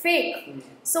fake?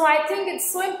 So I think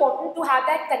it's so important to have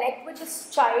that connect with this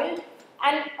child,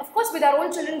 and of course with our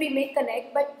own children we make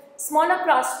connect, but smaller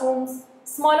classrooms,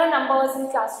 smaller numbers in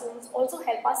classrooms also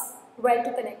help us well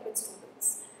to connect with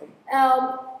students.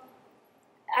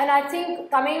 And I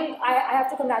think I have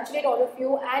to congratulate all of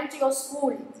you and to your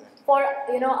school for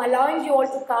allowing you all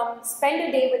to come, spend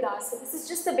a day with us. So this is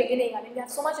just the beginning. I mean, we have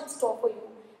so much in store for you.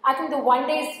 I think the one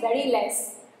day is very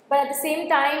less, but at the same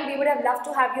time, we would have loved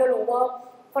to have you all over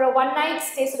for a one-night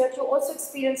stay so that you also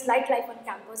experience life on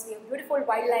campus. We have beautiful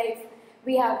wildlife.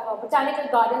 We have botanical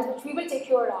gardens, which we will take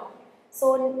you around.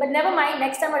 So, but never mind.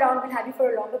 Next time around, we'll have you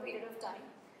for a longer period of time.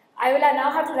 I will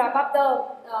now have to wrap up the.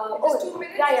 Just 2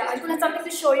 minutes. Yeah. I have something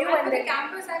to show you. And for the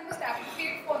campus, I must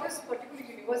advocate for this particular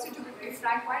university. To be very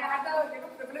frank, I had the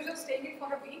privilege of staying in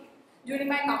for a week during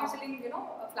my counseling,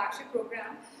 flagship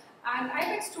program, and I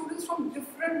met students from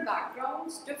different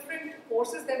backgrounds, different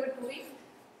courses they were doing.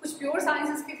 कुछ pure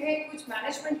sciences के थे, कुछ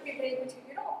management के थे,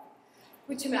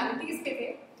 कुछ humanities के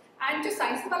थे, and just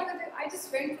science वाले के थे. I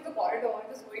just went through the corridor and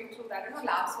just going through that.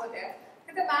 Labs were there.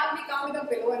 The ma'am, we come with a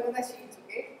pillow and with a sheets,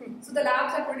 okay? So the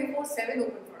labs are 24/7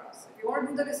 open for us. If you want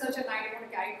to do the research at night, you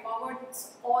want to carry it forward,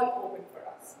 it's all open for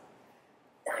us.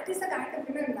 That is the kind of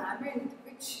environment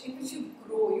in which you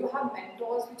grow. You have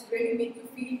mentors which really make you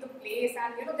feel the place,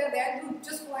 and they're there to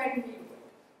just go ahead and do it.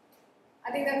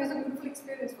 I think that was a beautiful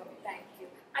experience for me. Thank you.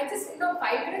 I just,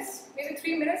 5 minutes, maybe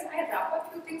 3 minutes, I wrap up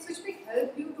a few things which may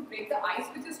help you to break the ice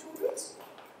with your students.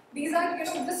 These are,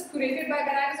 just curated by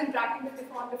when I was interacting with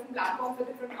different platforms with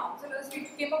different counselors. We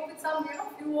came up with some,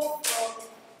 few of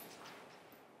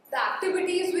the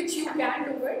activities which you can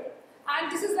do it,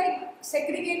 and this is like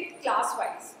segregated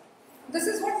class-wise. This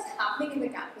is what's happening in the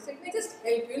campus. It may just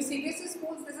help you. CBSE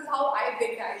schools, this is how I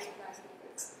break the ice with my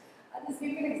students. I'll just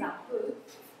give you an example.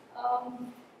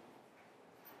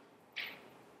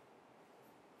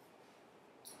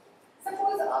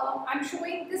 Suppose I'm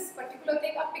showing this particular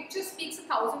thing, a picture speaks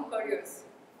 1,000 careers.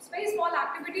 It's a very small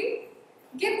activity.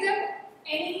 Give them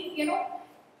any,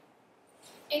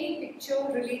 any picture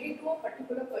related to a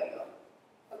particular career.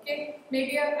 Okay?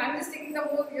 Maybe I'm just thinking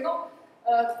about,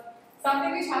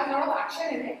 something which has a lot of action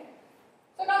in it.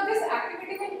 So now this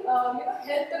activity will,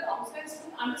 help the counselors to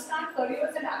understand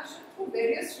careers and action through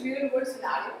various real-world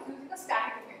scenarios using a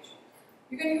static image.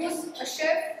 You can use a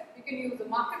chef, you can use a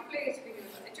marketplace, you can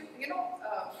use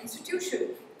an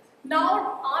institution.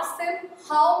 Now ask them,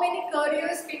 how many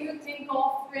careers can you think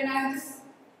of when I'm just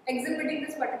exhibiting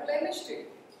this particular image to you?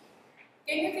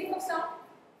 Can you think of some?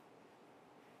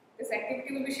 This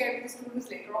activity will be shared with the students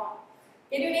later on.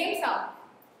 Can you name some?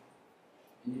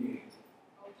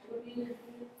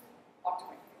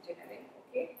 Automatic engineering,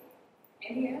 okay.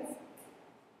 Anything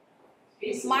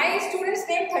else? My students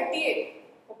named 38,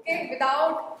 okay,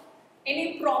 without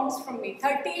any prompts from me.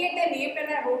 38 they named and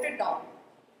I wrote it down.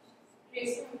 This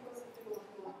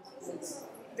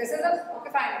is a,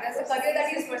 okay fine, there's a career that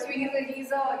he's pursuing,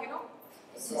 he's a,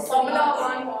 Formula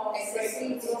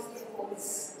 1,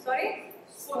 sorry?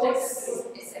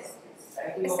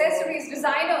 Accessories,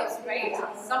 designers, right?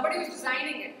 Somebody who's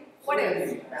designing it. What else?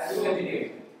 Civil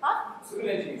engineering. Huh? Civil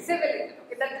engineering. Civil engineering.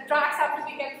 Okay, that the tracks have to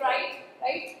be kept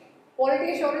right?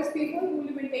 Quality assurance people who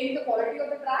will maintain the quality of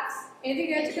the tracks.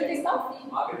 Anything else you can think of?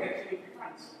 Architecture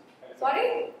equipment.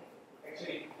 Sorry?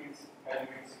 Actually,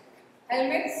 helmets.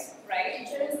 Helmets, right?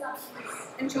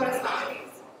 Insurance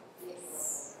companies.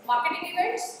 Yes. Marketing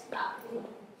events.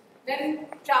 Then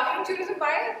travel and tourism,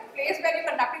 by place where you're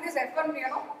conducting this F1,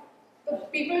 the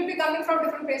people will be coming from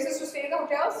different places to stay in the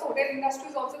hotels. So hotel industry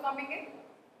is also coming in.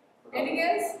 Anything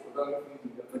else?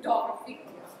 Photography.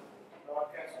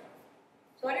 Broadcasting.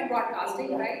 Sorry,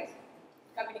 broadcasting, right?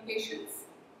 Communications.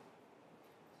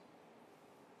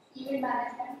 Event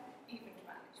management. Event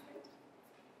management.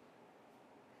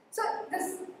 So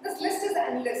this list is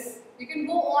endless. You can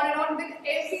go on and on with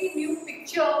every new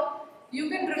picture. You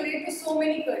can relate to so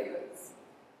many careers.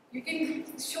 You can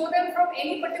show them from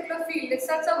any particular field. It's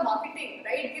such a marketing,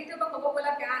 right? Give them a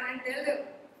Coca-Cola can and tell them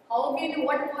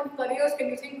what careers can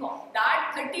you think of.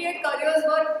 That 38 careers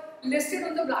were listed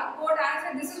on the blackboard and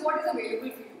said this is what is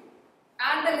available for you.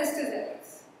 And the list is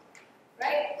endless,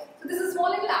 right? So this is small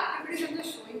little activities I'm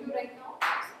just showing you right now.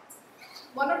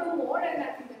 One or two more and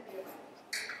I think that we are fine.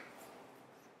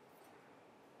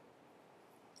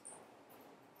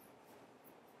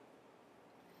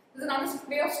 There's another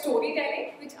way of storytelling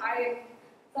which I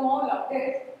somehow loved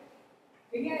it.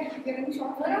 Maybe I should get any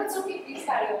short. No, it's okay. Please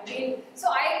carry on. So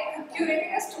I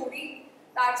curated a story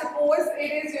that suppose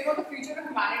it is the future of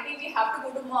humanity. We have to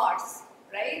go to Mars,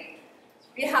 right?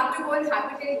 We have to go and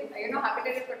habitate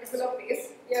a particular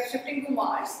place. We are shifting to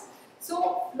Mars.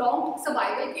 So long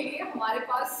survival के लिए हमारे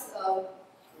पास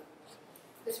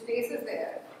this place is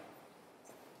there.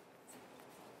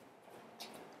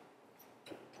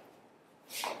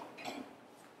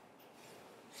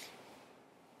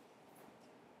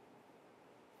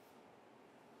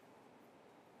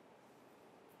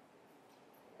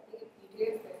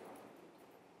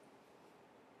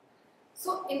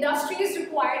 So industry is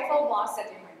required for Mars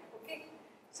settlement. Okay.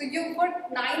 So you put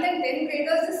 9th and 10th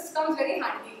graders. This comes very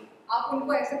handy. आप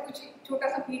उनको ऐसे कुछ छोटा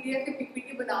सा PDF के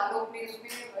PPT बना लो अपने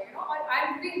इसमें, और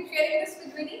I'm sharing this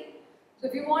with Vinnie. So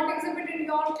if you want to exhibit in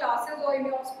your classes or in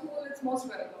your school, it's most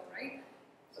welcome, right?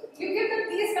 So you give them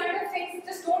these kind of things.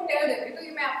 Just don't tell them. तो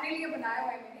ये मैं अपने लिए बनाया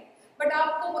हुआ है मैंने. But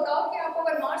आपको बताओ कि आप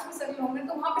अगर मार्स में सेटल होंगे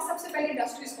तो वहाँ पे सबसे पहले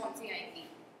इंडस्ट्रीज कौन सी आएंगी?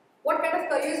 What kind of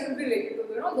careers will be related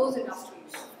to those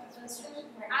industries?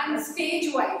 And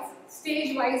stage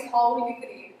wise, how will we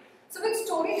create? So with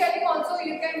storytelling also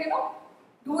you can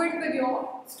do it with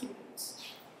your students.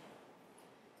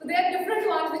 So there are different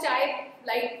ones which I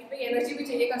like. Energy भी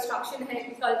चाहिए, construction है,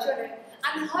 agriculture है,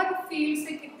 and her field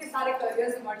से कितने सारे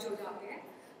careers emerge हो जाते हैं.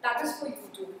 That is for you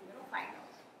to find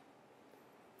out.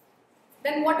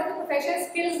 Then what are the professional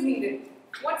skills needed?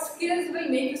 What skills will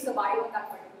make you survive on that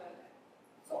particular level?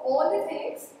 So all the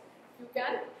things you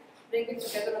can bring it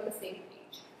together on the same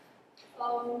page.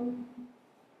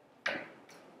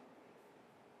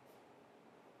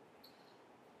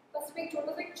 बस मैं एक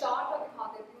छोटा सा chart दिखा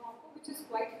देती हूँ आपको, which is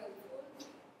quite helpful.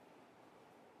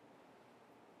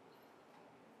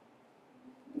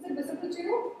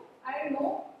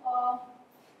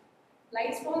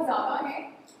 Lights बहुत ज़्यादा हैं.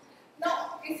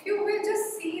 Now, if you will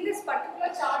just see this particular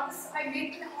chart, this I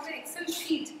made on an Excel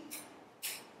sheet.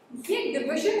 ये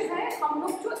डिविजन है हम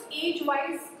लोग जो एज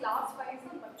वाइज क्लास वाइज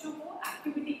ना बच्चों को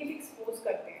एक्टिविटी के लिए एक्सपोज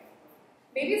करते हैं.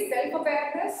 Maybe self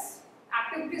awareness,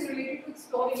 activities related to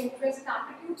exploring interest and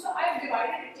aptitude. So I have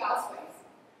divided it class wise.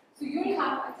 So you will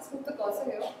have, I just move the cursor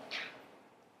here.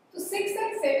 So 6th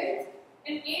and 7th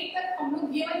and 8th तक हम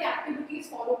लोग ये वाली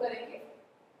activities follow करेंगे.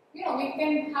 You know, we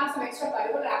can have some extra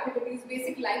curricular activities,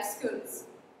 basic life skills,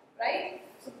 right?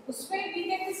 So उसमें we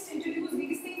can just introduce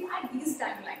these things at these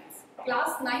timelines.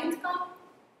 Class 9th का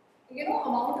you know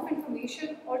amount of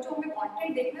information और जो हमें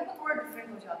content देखना है वो थोड़ा different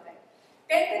हो जाता है.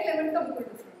 10th and 11th का बिल्कुल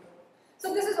different हो.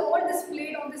 So this is all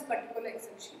displayed on this particular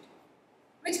Excel sheet,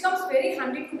 which comes very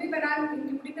handy to me when I am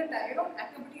including the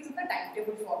activities in the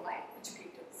timetable for my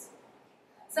educators.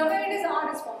 Somewhere it is our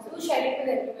responsibility. To share it with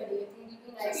everybody. I think it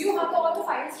will be nice. So you have all the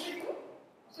files with you.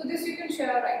 So this you can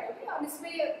share right away. And this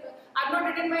way, I've not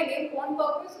written my name on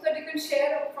purpose so that you can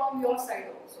share from your side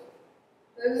also.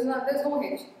 There's no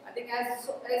hitch. I think as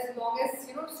long as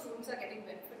students are getting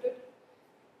benefited.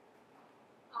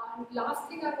 And last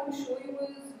thing I want to show you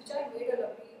is which I made a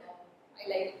lovely. I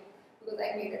like it because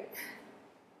I made it.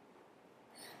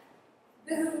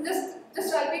 This is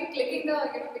just I'll be clicking the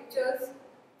pictures.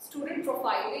 Student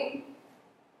profiling.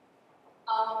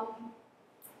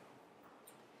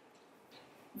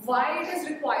 Why it is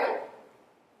required,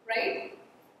 right?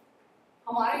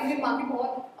 हमारा Indian market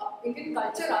बहुत Indian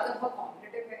culture rather बहुत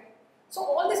competitive है. So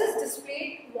all this is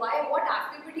displayed. Why? What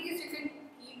activities you can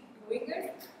keep doing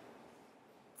it?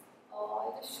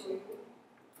 I'll just show you.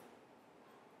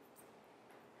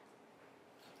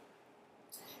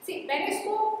 See, मैंने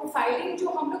इसको profiling जो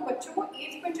हम लोग बच्चों को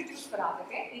 8th में introduce कराते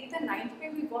हैं, 8th and 9th में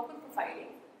we work on profiling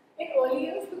in early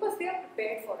years because they are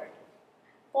prepared for it.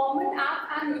 Common app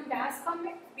and UCAS का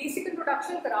मैं basic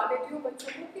introduction करा देती हूँ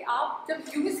बच्चों को कि आप जब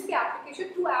use की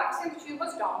application 2 apps हैं which you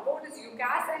must download is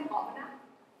UCAS and Common App,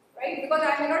 right? Because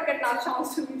I may not get another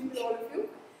chance to meet with all of you.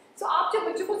 So आप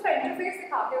जब बच्चों को उसका interface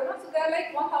दिखाते हो ना, so there are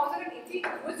like 1080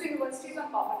 US universities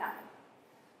on Common App.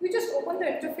 You just open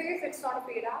the interface, it's not a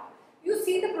paid app. You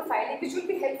see the profiling, which will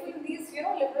be helpful in these,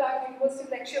 liberal art universities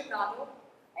like Shiv, Nadar,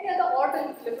 any other or the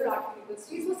liberal art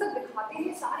universities. वो सब दिखाते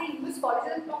हैं सारे US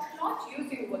colleges and top-notch US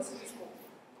universities को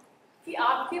कि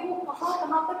आपके वो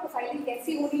कहाँ पर profiling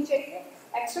कैसी होनी चाहिए,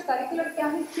 extra curricular क्या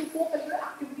है, co-curricular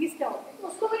activities क्या होते हैं. तो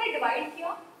उसको मैंने divide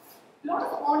किया. Lot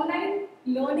of online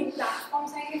learning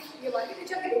platforms हैं ये वाले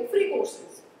which are getting free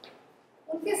courses.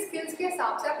 उनके skills के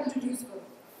हिसाब से आप introduce करो.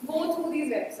 Go through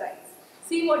these websites.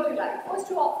 See what you like. First,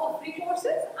 you offer free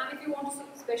courses, and if you want to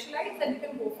specialize, then you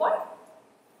can go for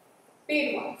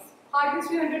paid ones. Hardly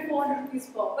 300, 400 rupees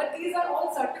per. But these are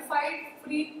all certified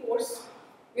free course,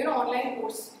 online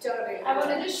courses which are available. I want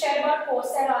to just share about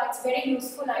Coursera. It's very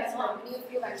useful. I know how many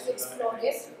of you have actually explored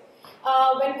it.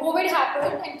 When COVID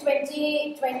happened in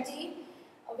 2020,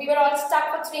 we were all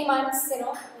stuck for 3 months. It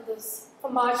was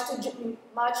from March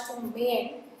to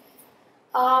May.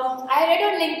 I read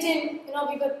on LinkedIn,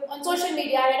 we were on social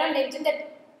media, I read on LinkedIn that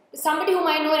somebody whom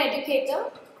I know, an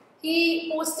educator,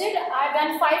 he posted, I've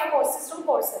done 5 courses from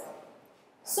Coursera.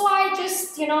 So I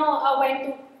just, went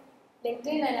to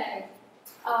LinkedIn and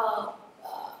I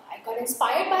got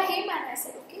inspired by him and I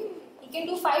said, okay, he can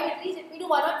do 5 at least, let me do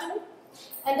 1 or 2.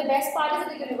 And the best part is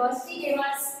that the university gave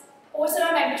us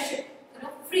Coursera membership,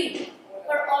 free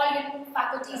for all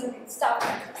faculties and staff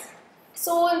members.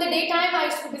 So in the daytime, I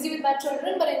used to be busy with my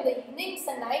children, but in the evenings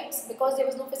and nights, because there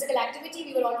was no physical activity,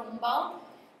 we were all homebound,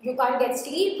 you can't get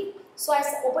sleep. So I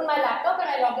opened my laptop and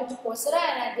I logged into Coursera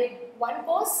and I did 1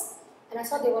 course, and I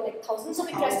saw there were like thousands of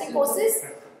interesting courses.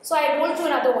 So I rolled to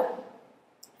another one.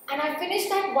 And I finished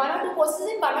like 1 or 2 courses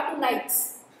in 1 or 2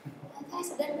 nights. And I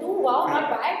said, then 2, wow, not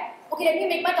bad. Okay, let me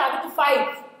make my target to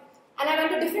 5. And I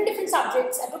went to different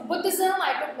subjects. I took Buddhism,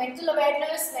 I took mental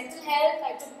awareness, mental health,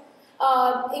 I took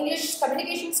English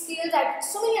communication skills, I took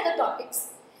so many other topics.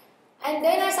 And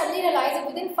then I suddenly realized that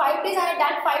within 5 days I had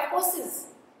done 5 courses.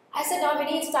 I said, now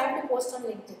Vinnie, it's time to post on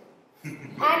LinkedIn.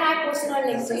 And I posted on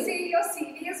LinkedIn. So see, your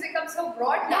CV has become so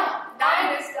broad now. Yeah,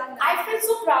 done this, done that. I felt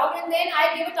so proud, and then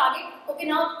I gave a target, okay,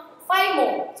 now 5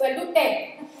 more. So I'll do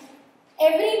 10.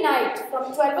 Every night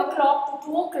from 12 o'clock to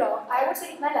 2 o'clock, I would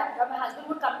sit in my laptop. My husband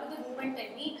would come to the room and tell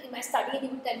me, in my study, and he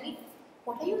would tell me,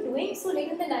 what are you doing so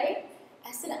late in the night?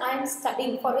 I said, I am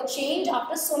studying. For a change,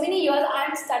 after so many years, I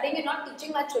am studying and not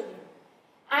teaching my children.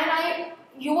 And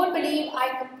you won't believe,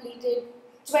 I completed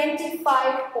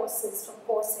 25 courses from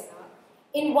Coursera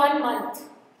in 1 month.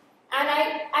 And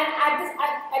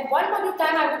at one point of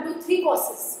time, I would do 3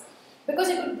 courses because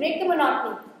it would break the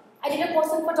monotony. I did a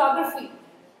course in photography.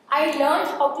 I learned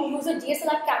how to use a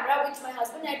DSLR camera which my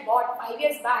husband had bought 5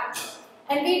 years back,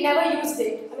 and we never used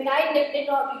it. I mean, I didn't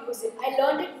know how to use it. I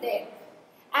learned it there.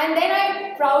 And then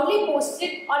I proudly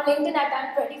posted on LinkedIn. I've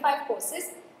done 25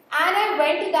 courses. And I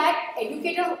went to that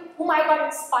educator whom I got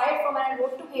inspired from, and I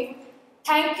wrote to him,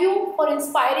 "Thank you for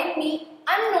inspiring me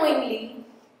unknowingly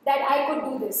that I could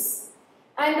do this."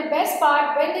 And the best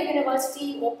part, when the university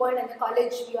opened and the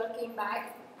college, we all came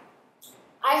back,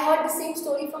 I heard the same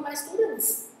story from my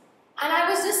students. And I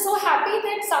was just so happy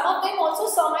that some of them also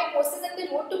saw my courses and they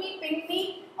wrote to me, pinged me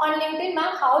on LinkedIn,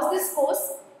 "Ma'am, how's this course?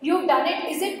 You've done it.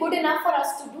 Is it good enough for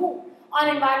us to do?" On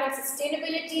environment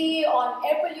sustainability, on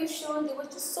air pollution, there was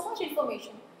just so much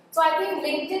information. So I think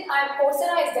LinkedIn and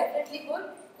Coursera is definitely good.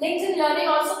 LinkedIn Learning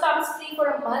also comes free for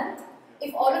a month.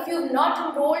 If all of you have not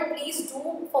enrolled, please do.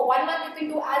 For 1 month, you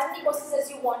can do as many courses as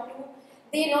you want to.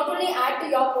 They not only add to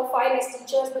your profile as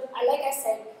teachers, but like I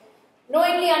said,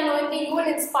 knowingly, unknowingly, you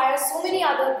will inspire so many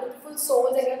other beautiful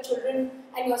souls and your children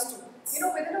and your students. You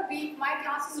know, within a week, my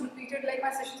class is repeated, like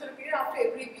my sessions are repeated after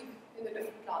every week in the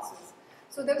different classes.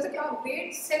 So there was a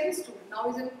grade 7 student, now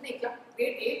he's in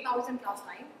grade 8, now he's in class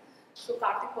 9. So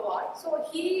Karthik Pawar. So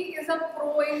he is a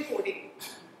pro in coding.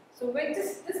 So with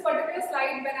this particular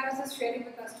slide, when I was just sharing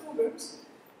with our students,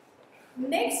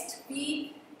 next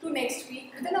week to next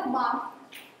week, within a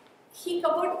month, he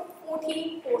covered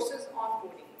 14 courses on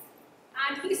coding.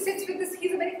 And he sits with this,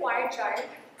 he's a very quiet child,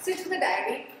 sits with a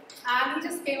diary, and he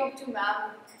just came up to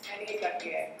ma'am and he got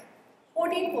here.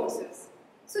 14 courses.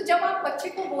 So जब आप बच्चे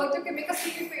को बोलते हो कि make a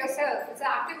CV for yourself, it's an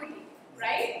activity,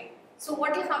 right? So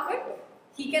what will happen?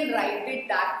 He can write, did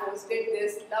that course, did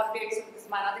this, loved it, so this is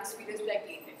my another experience which I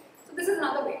gained it. So this is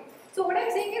another way. So what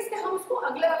I'm saying is कि हम उसको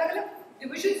अलग-अलग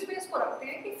divisions में इसको रखते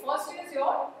हैं कि first is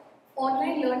your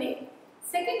online learning,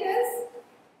 second is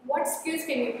what skills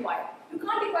can you acquire. You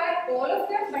can't acquire all of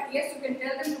them, but yes, you can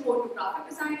tell them to go to graphic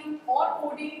designing or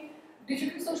coding,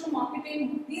 digital social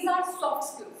marketing. These are soft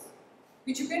skills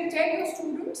which you can tell your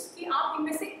students कि आप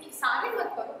इनमें से सारे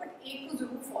मत करो, but एक को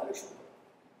जरूर follow शुरू करो.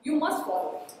 You must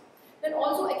follow it. Then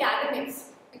also academics.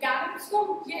 Academics को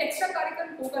ये extra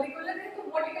curriculum, co-curricular है, तो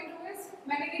what you can do is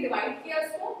मैंने ये divide किया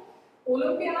इसको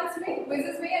Olympiads में,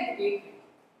 quizzes में या debate में.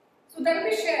 So that will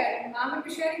be shared. Ma'am will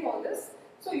be sharing all this.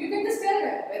 So you can just tell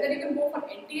them whether you can go for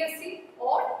NTSC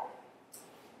or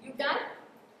you can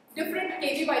different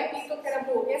KVYP तो खैर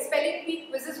अब हो गया, spelling bee,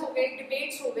 quizzes हो गए,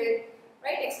 debates हो गए,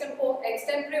 right? Extempore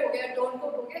हो गया, don't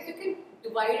code हो गया, so you can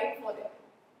divide it for them.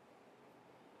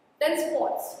 Then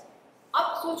sports. अब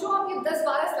सोचो आप ये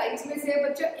 10-12 स्लाइड्स में से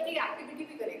बच्चा एक एक्टिविटी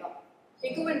भी करेगा,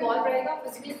 एक तो इन्वॉल्व रहेगा,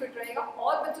 फिजिकली फिट रहेगा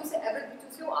और बच्चों से एवरेज बच्चों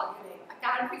से वो आगे रहेगा.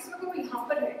 एकेडमिक्स में वो यहाँ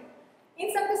पर है,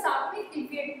 इन सब के साथ में he'll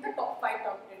be at the top 5,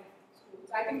 top 10 schools.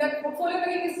 I think that portfolio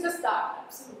making is just that.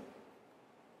 Absolutely.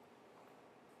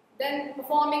 Then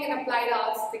performing and applied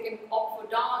arts, they can opt for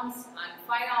dance and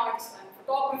fine arts and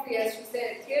photography, as she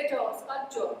said, theatre,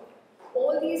 sculpture.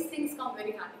 All these things come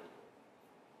very handy.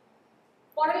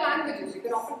 Foreign languages, you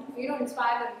can often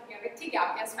inspire them. ठीक है,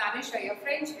 आपके यहाँ Spanish है या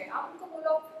French है, आप उनको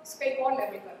बोलो इसका एक और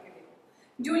level करके देखो.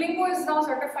 Duolingo is now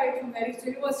certified from various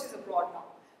universities abroad now,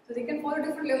 so they can follow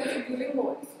different levels of Duolingo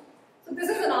also. So this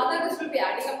is another. This will be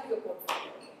adding up to your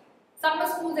portfolio. Summer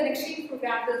schools and exchange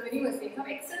programs, as Vinnie was saying, some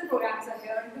excellent programs are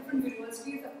here in different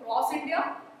universities across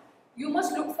India. You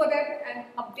must look for them and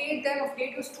update them,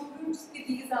 update your students.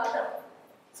 These are the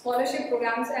scholarship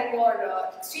programs and your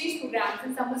exchange programs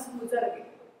in summer schools are available.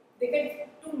 They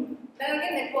get to, then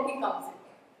again networking comes in.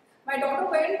 My daughter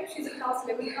went, she's in class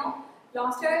 11 now.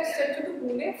 Last year I sent her to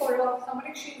Pune for a summer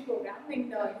exchange program in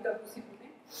UWC Pune.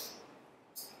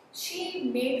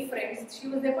 She made friends. She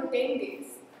was there for 10 days.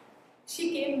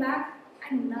 She came back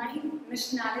and 9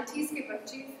 nationalities के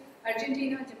बच्चे,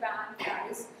 Argentina, Japan,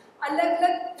 Paris,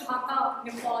 अलग-अलग ढाका,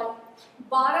 नेपाल,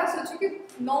 12 सोचो कि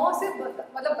 9 से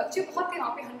मतलब बच्चे बहुत थे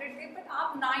वहाँ पे 100 थे, but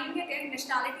आप 9 या 10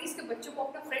 nationalities के बच्चों को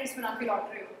अपना friends बना के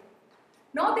लौट रहे हो.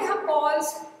 Now they have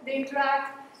calls, they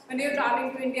interact. When they are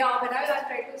traveling to India, when I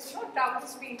try to travel to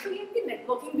Spain, तो ये भी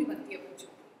networking भी बनती है बच्चों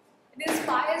को. It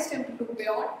inspires them to do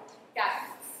beyond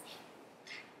academics.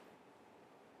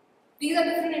 These are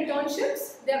different internships.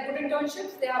 They are good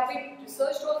internships. They have been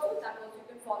researched also. That also you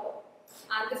can follow.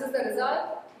 And this is the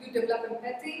result. You develop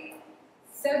empathy,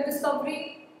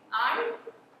 self-discovery, and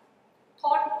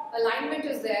thought alignment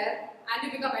is there, and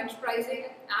you become enterprising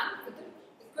and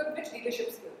equipped with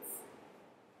leadership skills.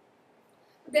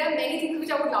 There are many things which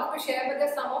I would love to share, but there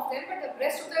are some of them. But the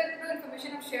rest of the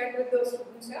information I've shared with the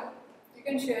students here, you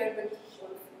can share with all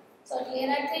of you. Certainly,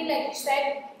 and I think, like you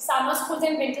said, summer schools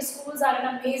and winter schools are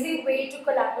an amazing way to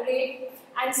collaborate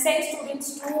and send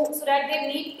students to, so that they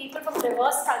meet people from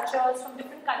diverse cultures, from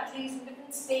different countries, from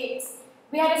different states. states.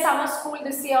 We had a summer school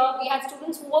this year. We had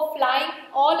students who were flying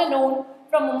all alone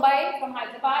from Mumbai, from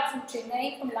Hyderabad, from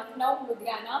Chennai, from Lucknow,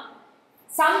 Ludhiana.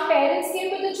 Some parents came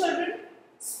with the children,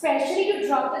 specially to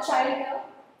drop the child here.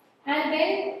 And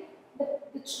then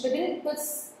within the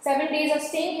 7 days of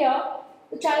staying here,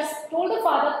 the child told the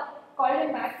father, called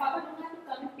him back, Papa, don't have to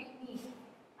come and pick me.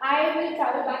 I will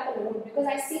travel back alone because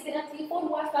I see there are 3-4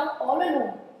 who have come all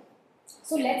alone.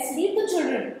 So let's leave the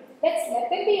children. Let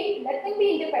them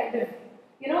be independent.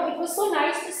 You know, it was so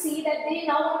nice to see that they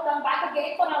now want to come back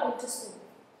again for our winter school.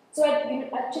 So at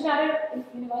Nadar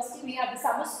University, we have the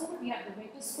summer school, we have the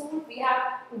winter school, we have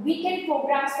weekend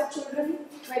programs for children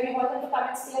where we want them to come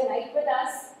and stay a night with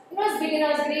us. You know, as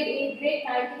beginners, grade 8, grade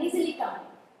 9 can easily come.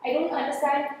 I don't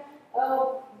understand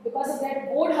because of their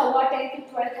board how our 10th to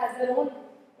 12th has their own,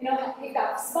 you know,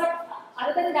 hiccups. But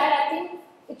other than that, I think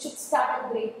it should start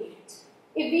at grade 8.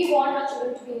 If we want our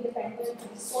children to be independent, to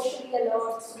be socially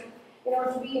alert,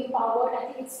 to be empowered, I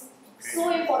think it's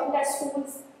so important as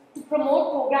schools to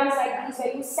promote programs like these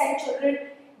where you send children,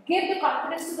 give the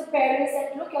confidence to the parents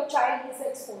that look, your child needs the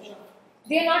exposure.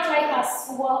 They're not like us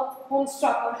who are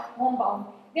homestruck or homebound.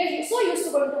 They're so used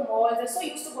to going to malls, they're so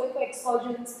used to going for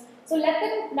excursions. So let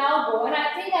them now go. And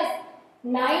I think as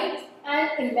 9th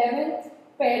and 11th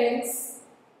parents,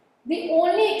 the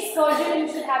only excursion you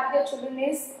should have with your children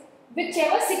is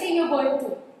whichever city you're going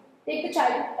to, take the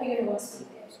child to a university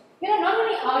there. You know, not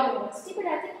only our university, but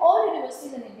I think all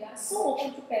universities in India are so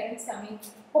open to parents coming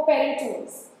for parent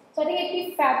tours. So I think it'd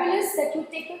be fabulous that you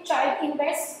take your child,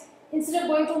 invest, instead of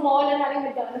going to a mall and having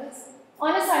McDonald's.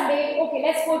 On a Sunday, okay,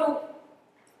 let's go to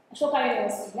Ashoka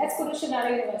University, let's go to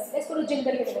Shinara University, let's go to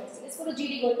Jindal University, let's go to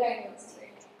GD Golda University.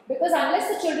 Because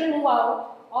unless the children move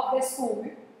out of their school,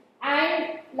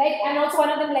 and also one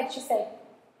of them, like she said,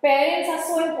 parents are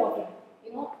so important.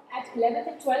 You know, at 11th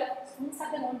and 12th, students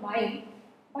have their own mind,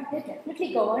 but they're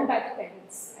definitely governed by the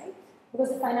parents, right? Because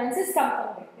the finances come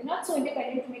from them. They're not so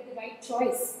independent to make the right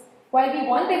choice, while we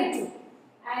want them to.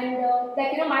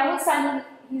 And my own son,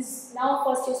 he's now a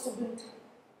first year student.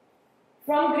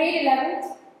 From grade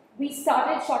 11th, we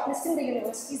started shortlisting the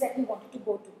universities that he wanted to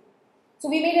go to. So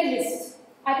we made a list.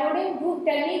 I told him,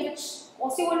 tell me which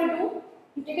course you want to do.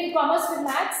 You've taken commerce with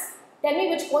maths. Tell me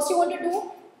which course you want to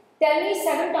do. Tell me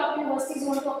 7 top universities you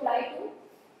want to apply to.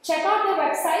 Check out their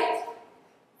website.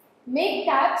 Make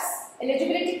tabs,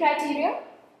 eligibility criteria,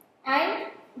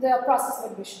 and the process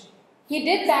of admission. He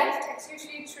did that. Excel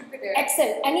sheet should be there.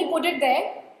 Excel, and he put it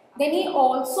there. Then he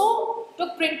also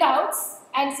took printouts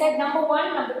and said number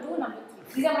 1, number 2, number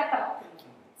 3. These are my top 3.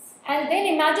 And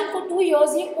then imagine for 2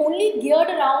 years he only geared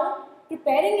around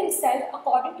preparing himself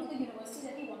according to the universities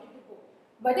that he wanted to go.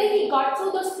 Whether he got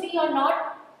through those 3 or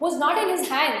not was not in his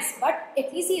hands, but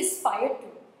at least he aspired to.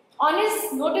 On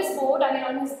his notice board,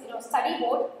 on his study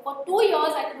board, for 2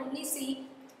 years I could only see,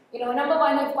 number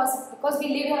 1, of course, because we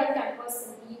live here on campus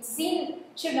and he'd seen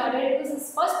Shiv Nadar, it was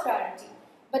his first priority.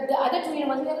 But the other 2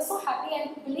 universities, I was so happy,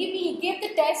 and believe me, he gave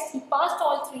the test, he passed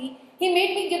all 3, he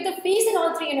made me give the fees in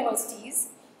all 3 universities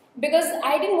because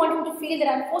I didn't want him to feel that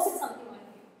I'm forcing something on him.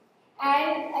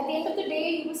 And at the end of the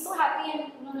day, he was so happy,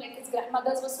 and his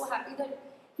grandmothers were so happy that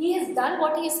he has done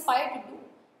what he aspired to do,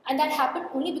 and that happened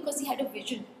only because he had a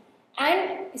vision.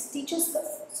 And his teachers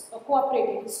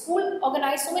cooperated. The school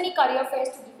organized so many career fairs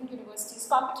to different universities,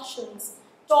 competitions,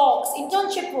 talks,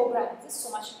 internship programs. There's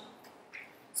so much.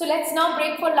 So let's now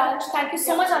break for lunch. Thank you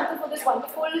so much, Antual, for this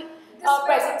wonderful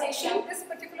presentation. This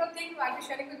particular thing I'll be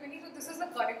sharing with Vinnie. So this is the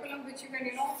curriculum which you can,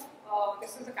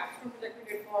 this is the capstone project we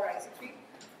did for ICT.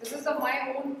 This is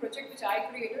my own project which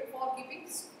I created for keeping,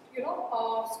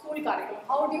 school curriculum.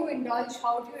 How do you indulge?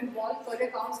 How do you involve career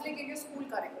counseling in your school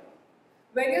curriculum?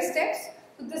 Various steps.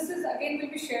 So this is again will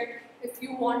be shared if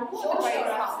you want to.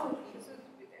 Sure, absolutely. This will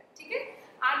be there. Okay?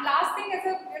 And last thing, as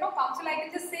a council, I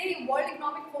can just say World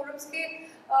Economic Forums के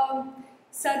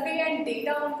survey and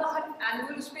data उनका हर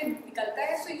annual उसमें निकलता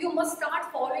है. So you must start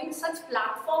following such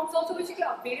platforms also which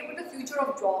are available to the future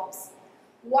of jobs.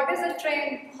 What is the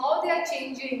trend? How they are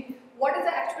changing? What is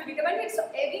the actual data? When it's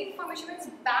every information is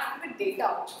backed with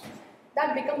data,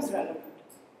 that becomes relevant.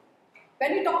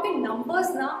 When we talk in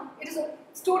numbers now,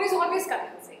 stories always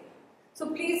convincing. So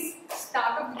please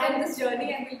start up on this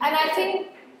journey and I think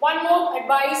one more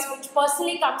advice which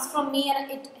personally comes from me and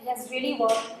it has really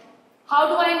worked. How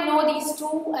do I know these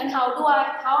two and how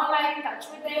am I in touch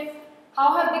with them?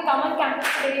 How have they come on campus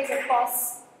today? Of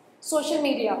course, social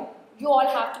media. You all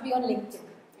have to be on LinkedIn.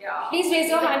 Yeah. Please raise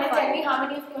your hand and tell me how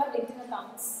many of you have LinkedIn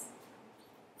accounts.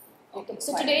 Okay,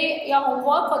 so today your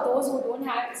homework for those who don't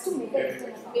have is to make a LinkedIn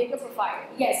account. Make a profile.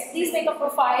 Yes, please make a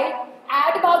profile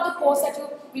add about the course that you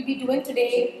will be doing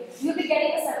today. You'll be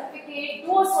getting a certificate,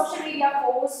 do a social media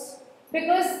post,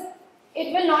 because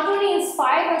it will not only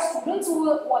inspire your students who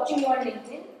are watching you on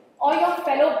LinkedIn or your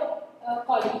fellow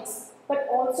colleagues, but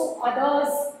also others,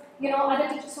 other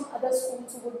teachers from other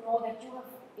schools who would know that you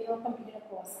have, completed a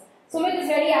course. Sumit is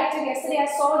very active. Yesterday I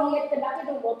saw he had conducted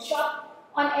a workshop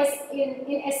on in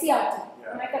SCRT.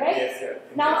 Yeah. Am I correct? Yes,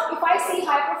 yeah. Now, if I see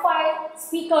high-profile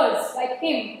speakers like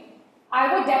him,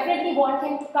 I would definitely want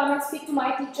him to come and speak to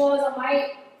my teachers or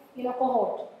my,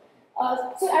 cohort.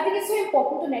 So I think it's so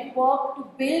important to network, to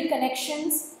build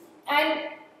connections, and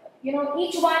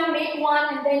each one make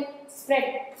one and then spread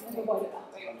the word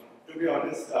out. To be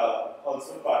honest,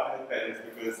 also partner with parents,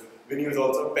 because Vinnie was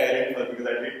also a parent because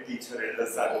I did teach her at the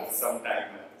start Yes. some time.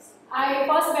 I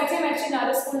first met him at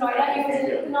Nadar school, Noida. He was an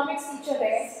economics teacher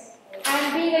there.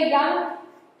 And being a young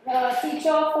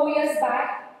teacher 4 years back,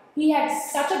 he had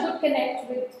such a good connect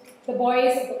with the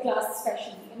boys of the class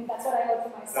especially. I mean, that's what I heard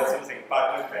from my son. That's what I'm saying,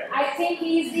 partner with parents. I think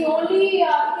he's the only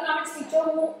economics teacher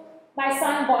who my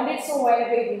son bonded so well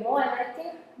with, and I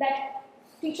think that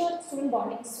teacher-student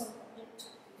bonding is so important.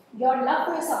 Your love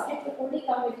for your subject will only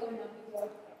come with your love with your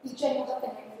teacher and your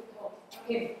connect with her.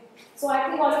 Okay. So I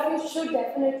think all of you should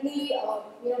definitely,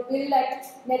 build like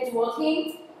networking,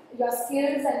 your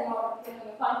skills and your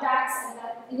contacts, and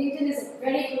that LinkedIn is a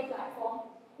very good platform.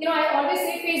 I always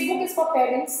say Facebook is for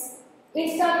parents,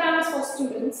 Instagram is for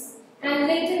students, and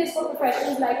LinkedIn is for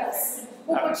professionals like us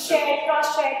who could share,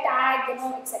 cross-share, tag,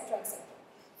 etc., etc.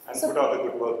 And So- put out the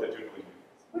good work that you're doing.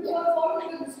 But you are following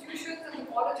the institutions and the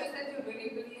colleges that you really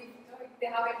believe, if they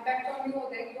have impact on you, or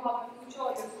then you have a future,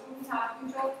 or your students have a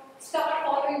future, start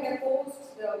following their posts,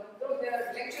 their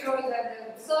lecturers and the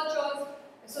researchers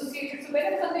associated. So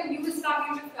whenever something new is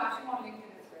starting, you should flash on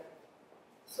LinkedIn as well.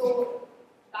 So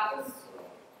that is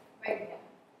very important.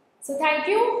 So thank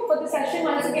you for the session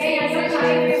once again.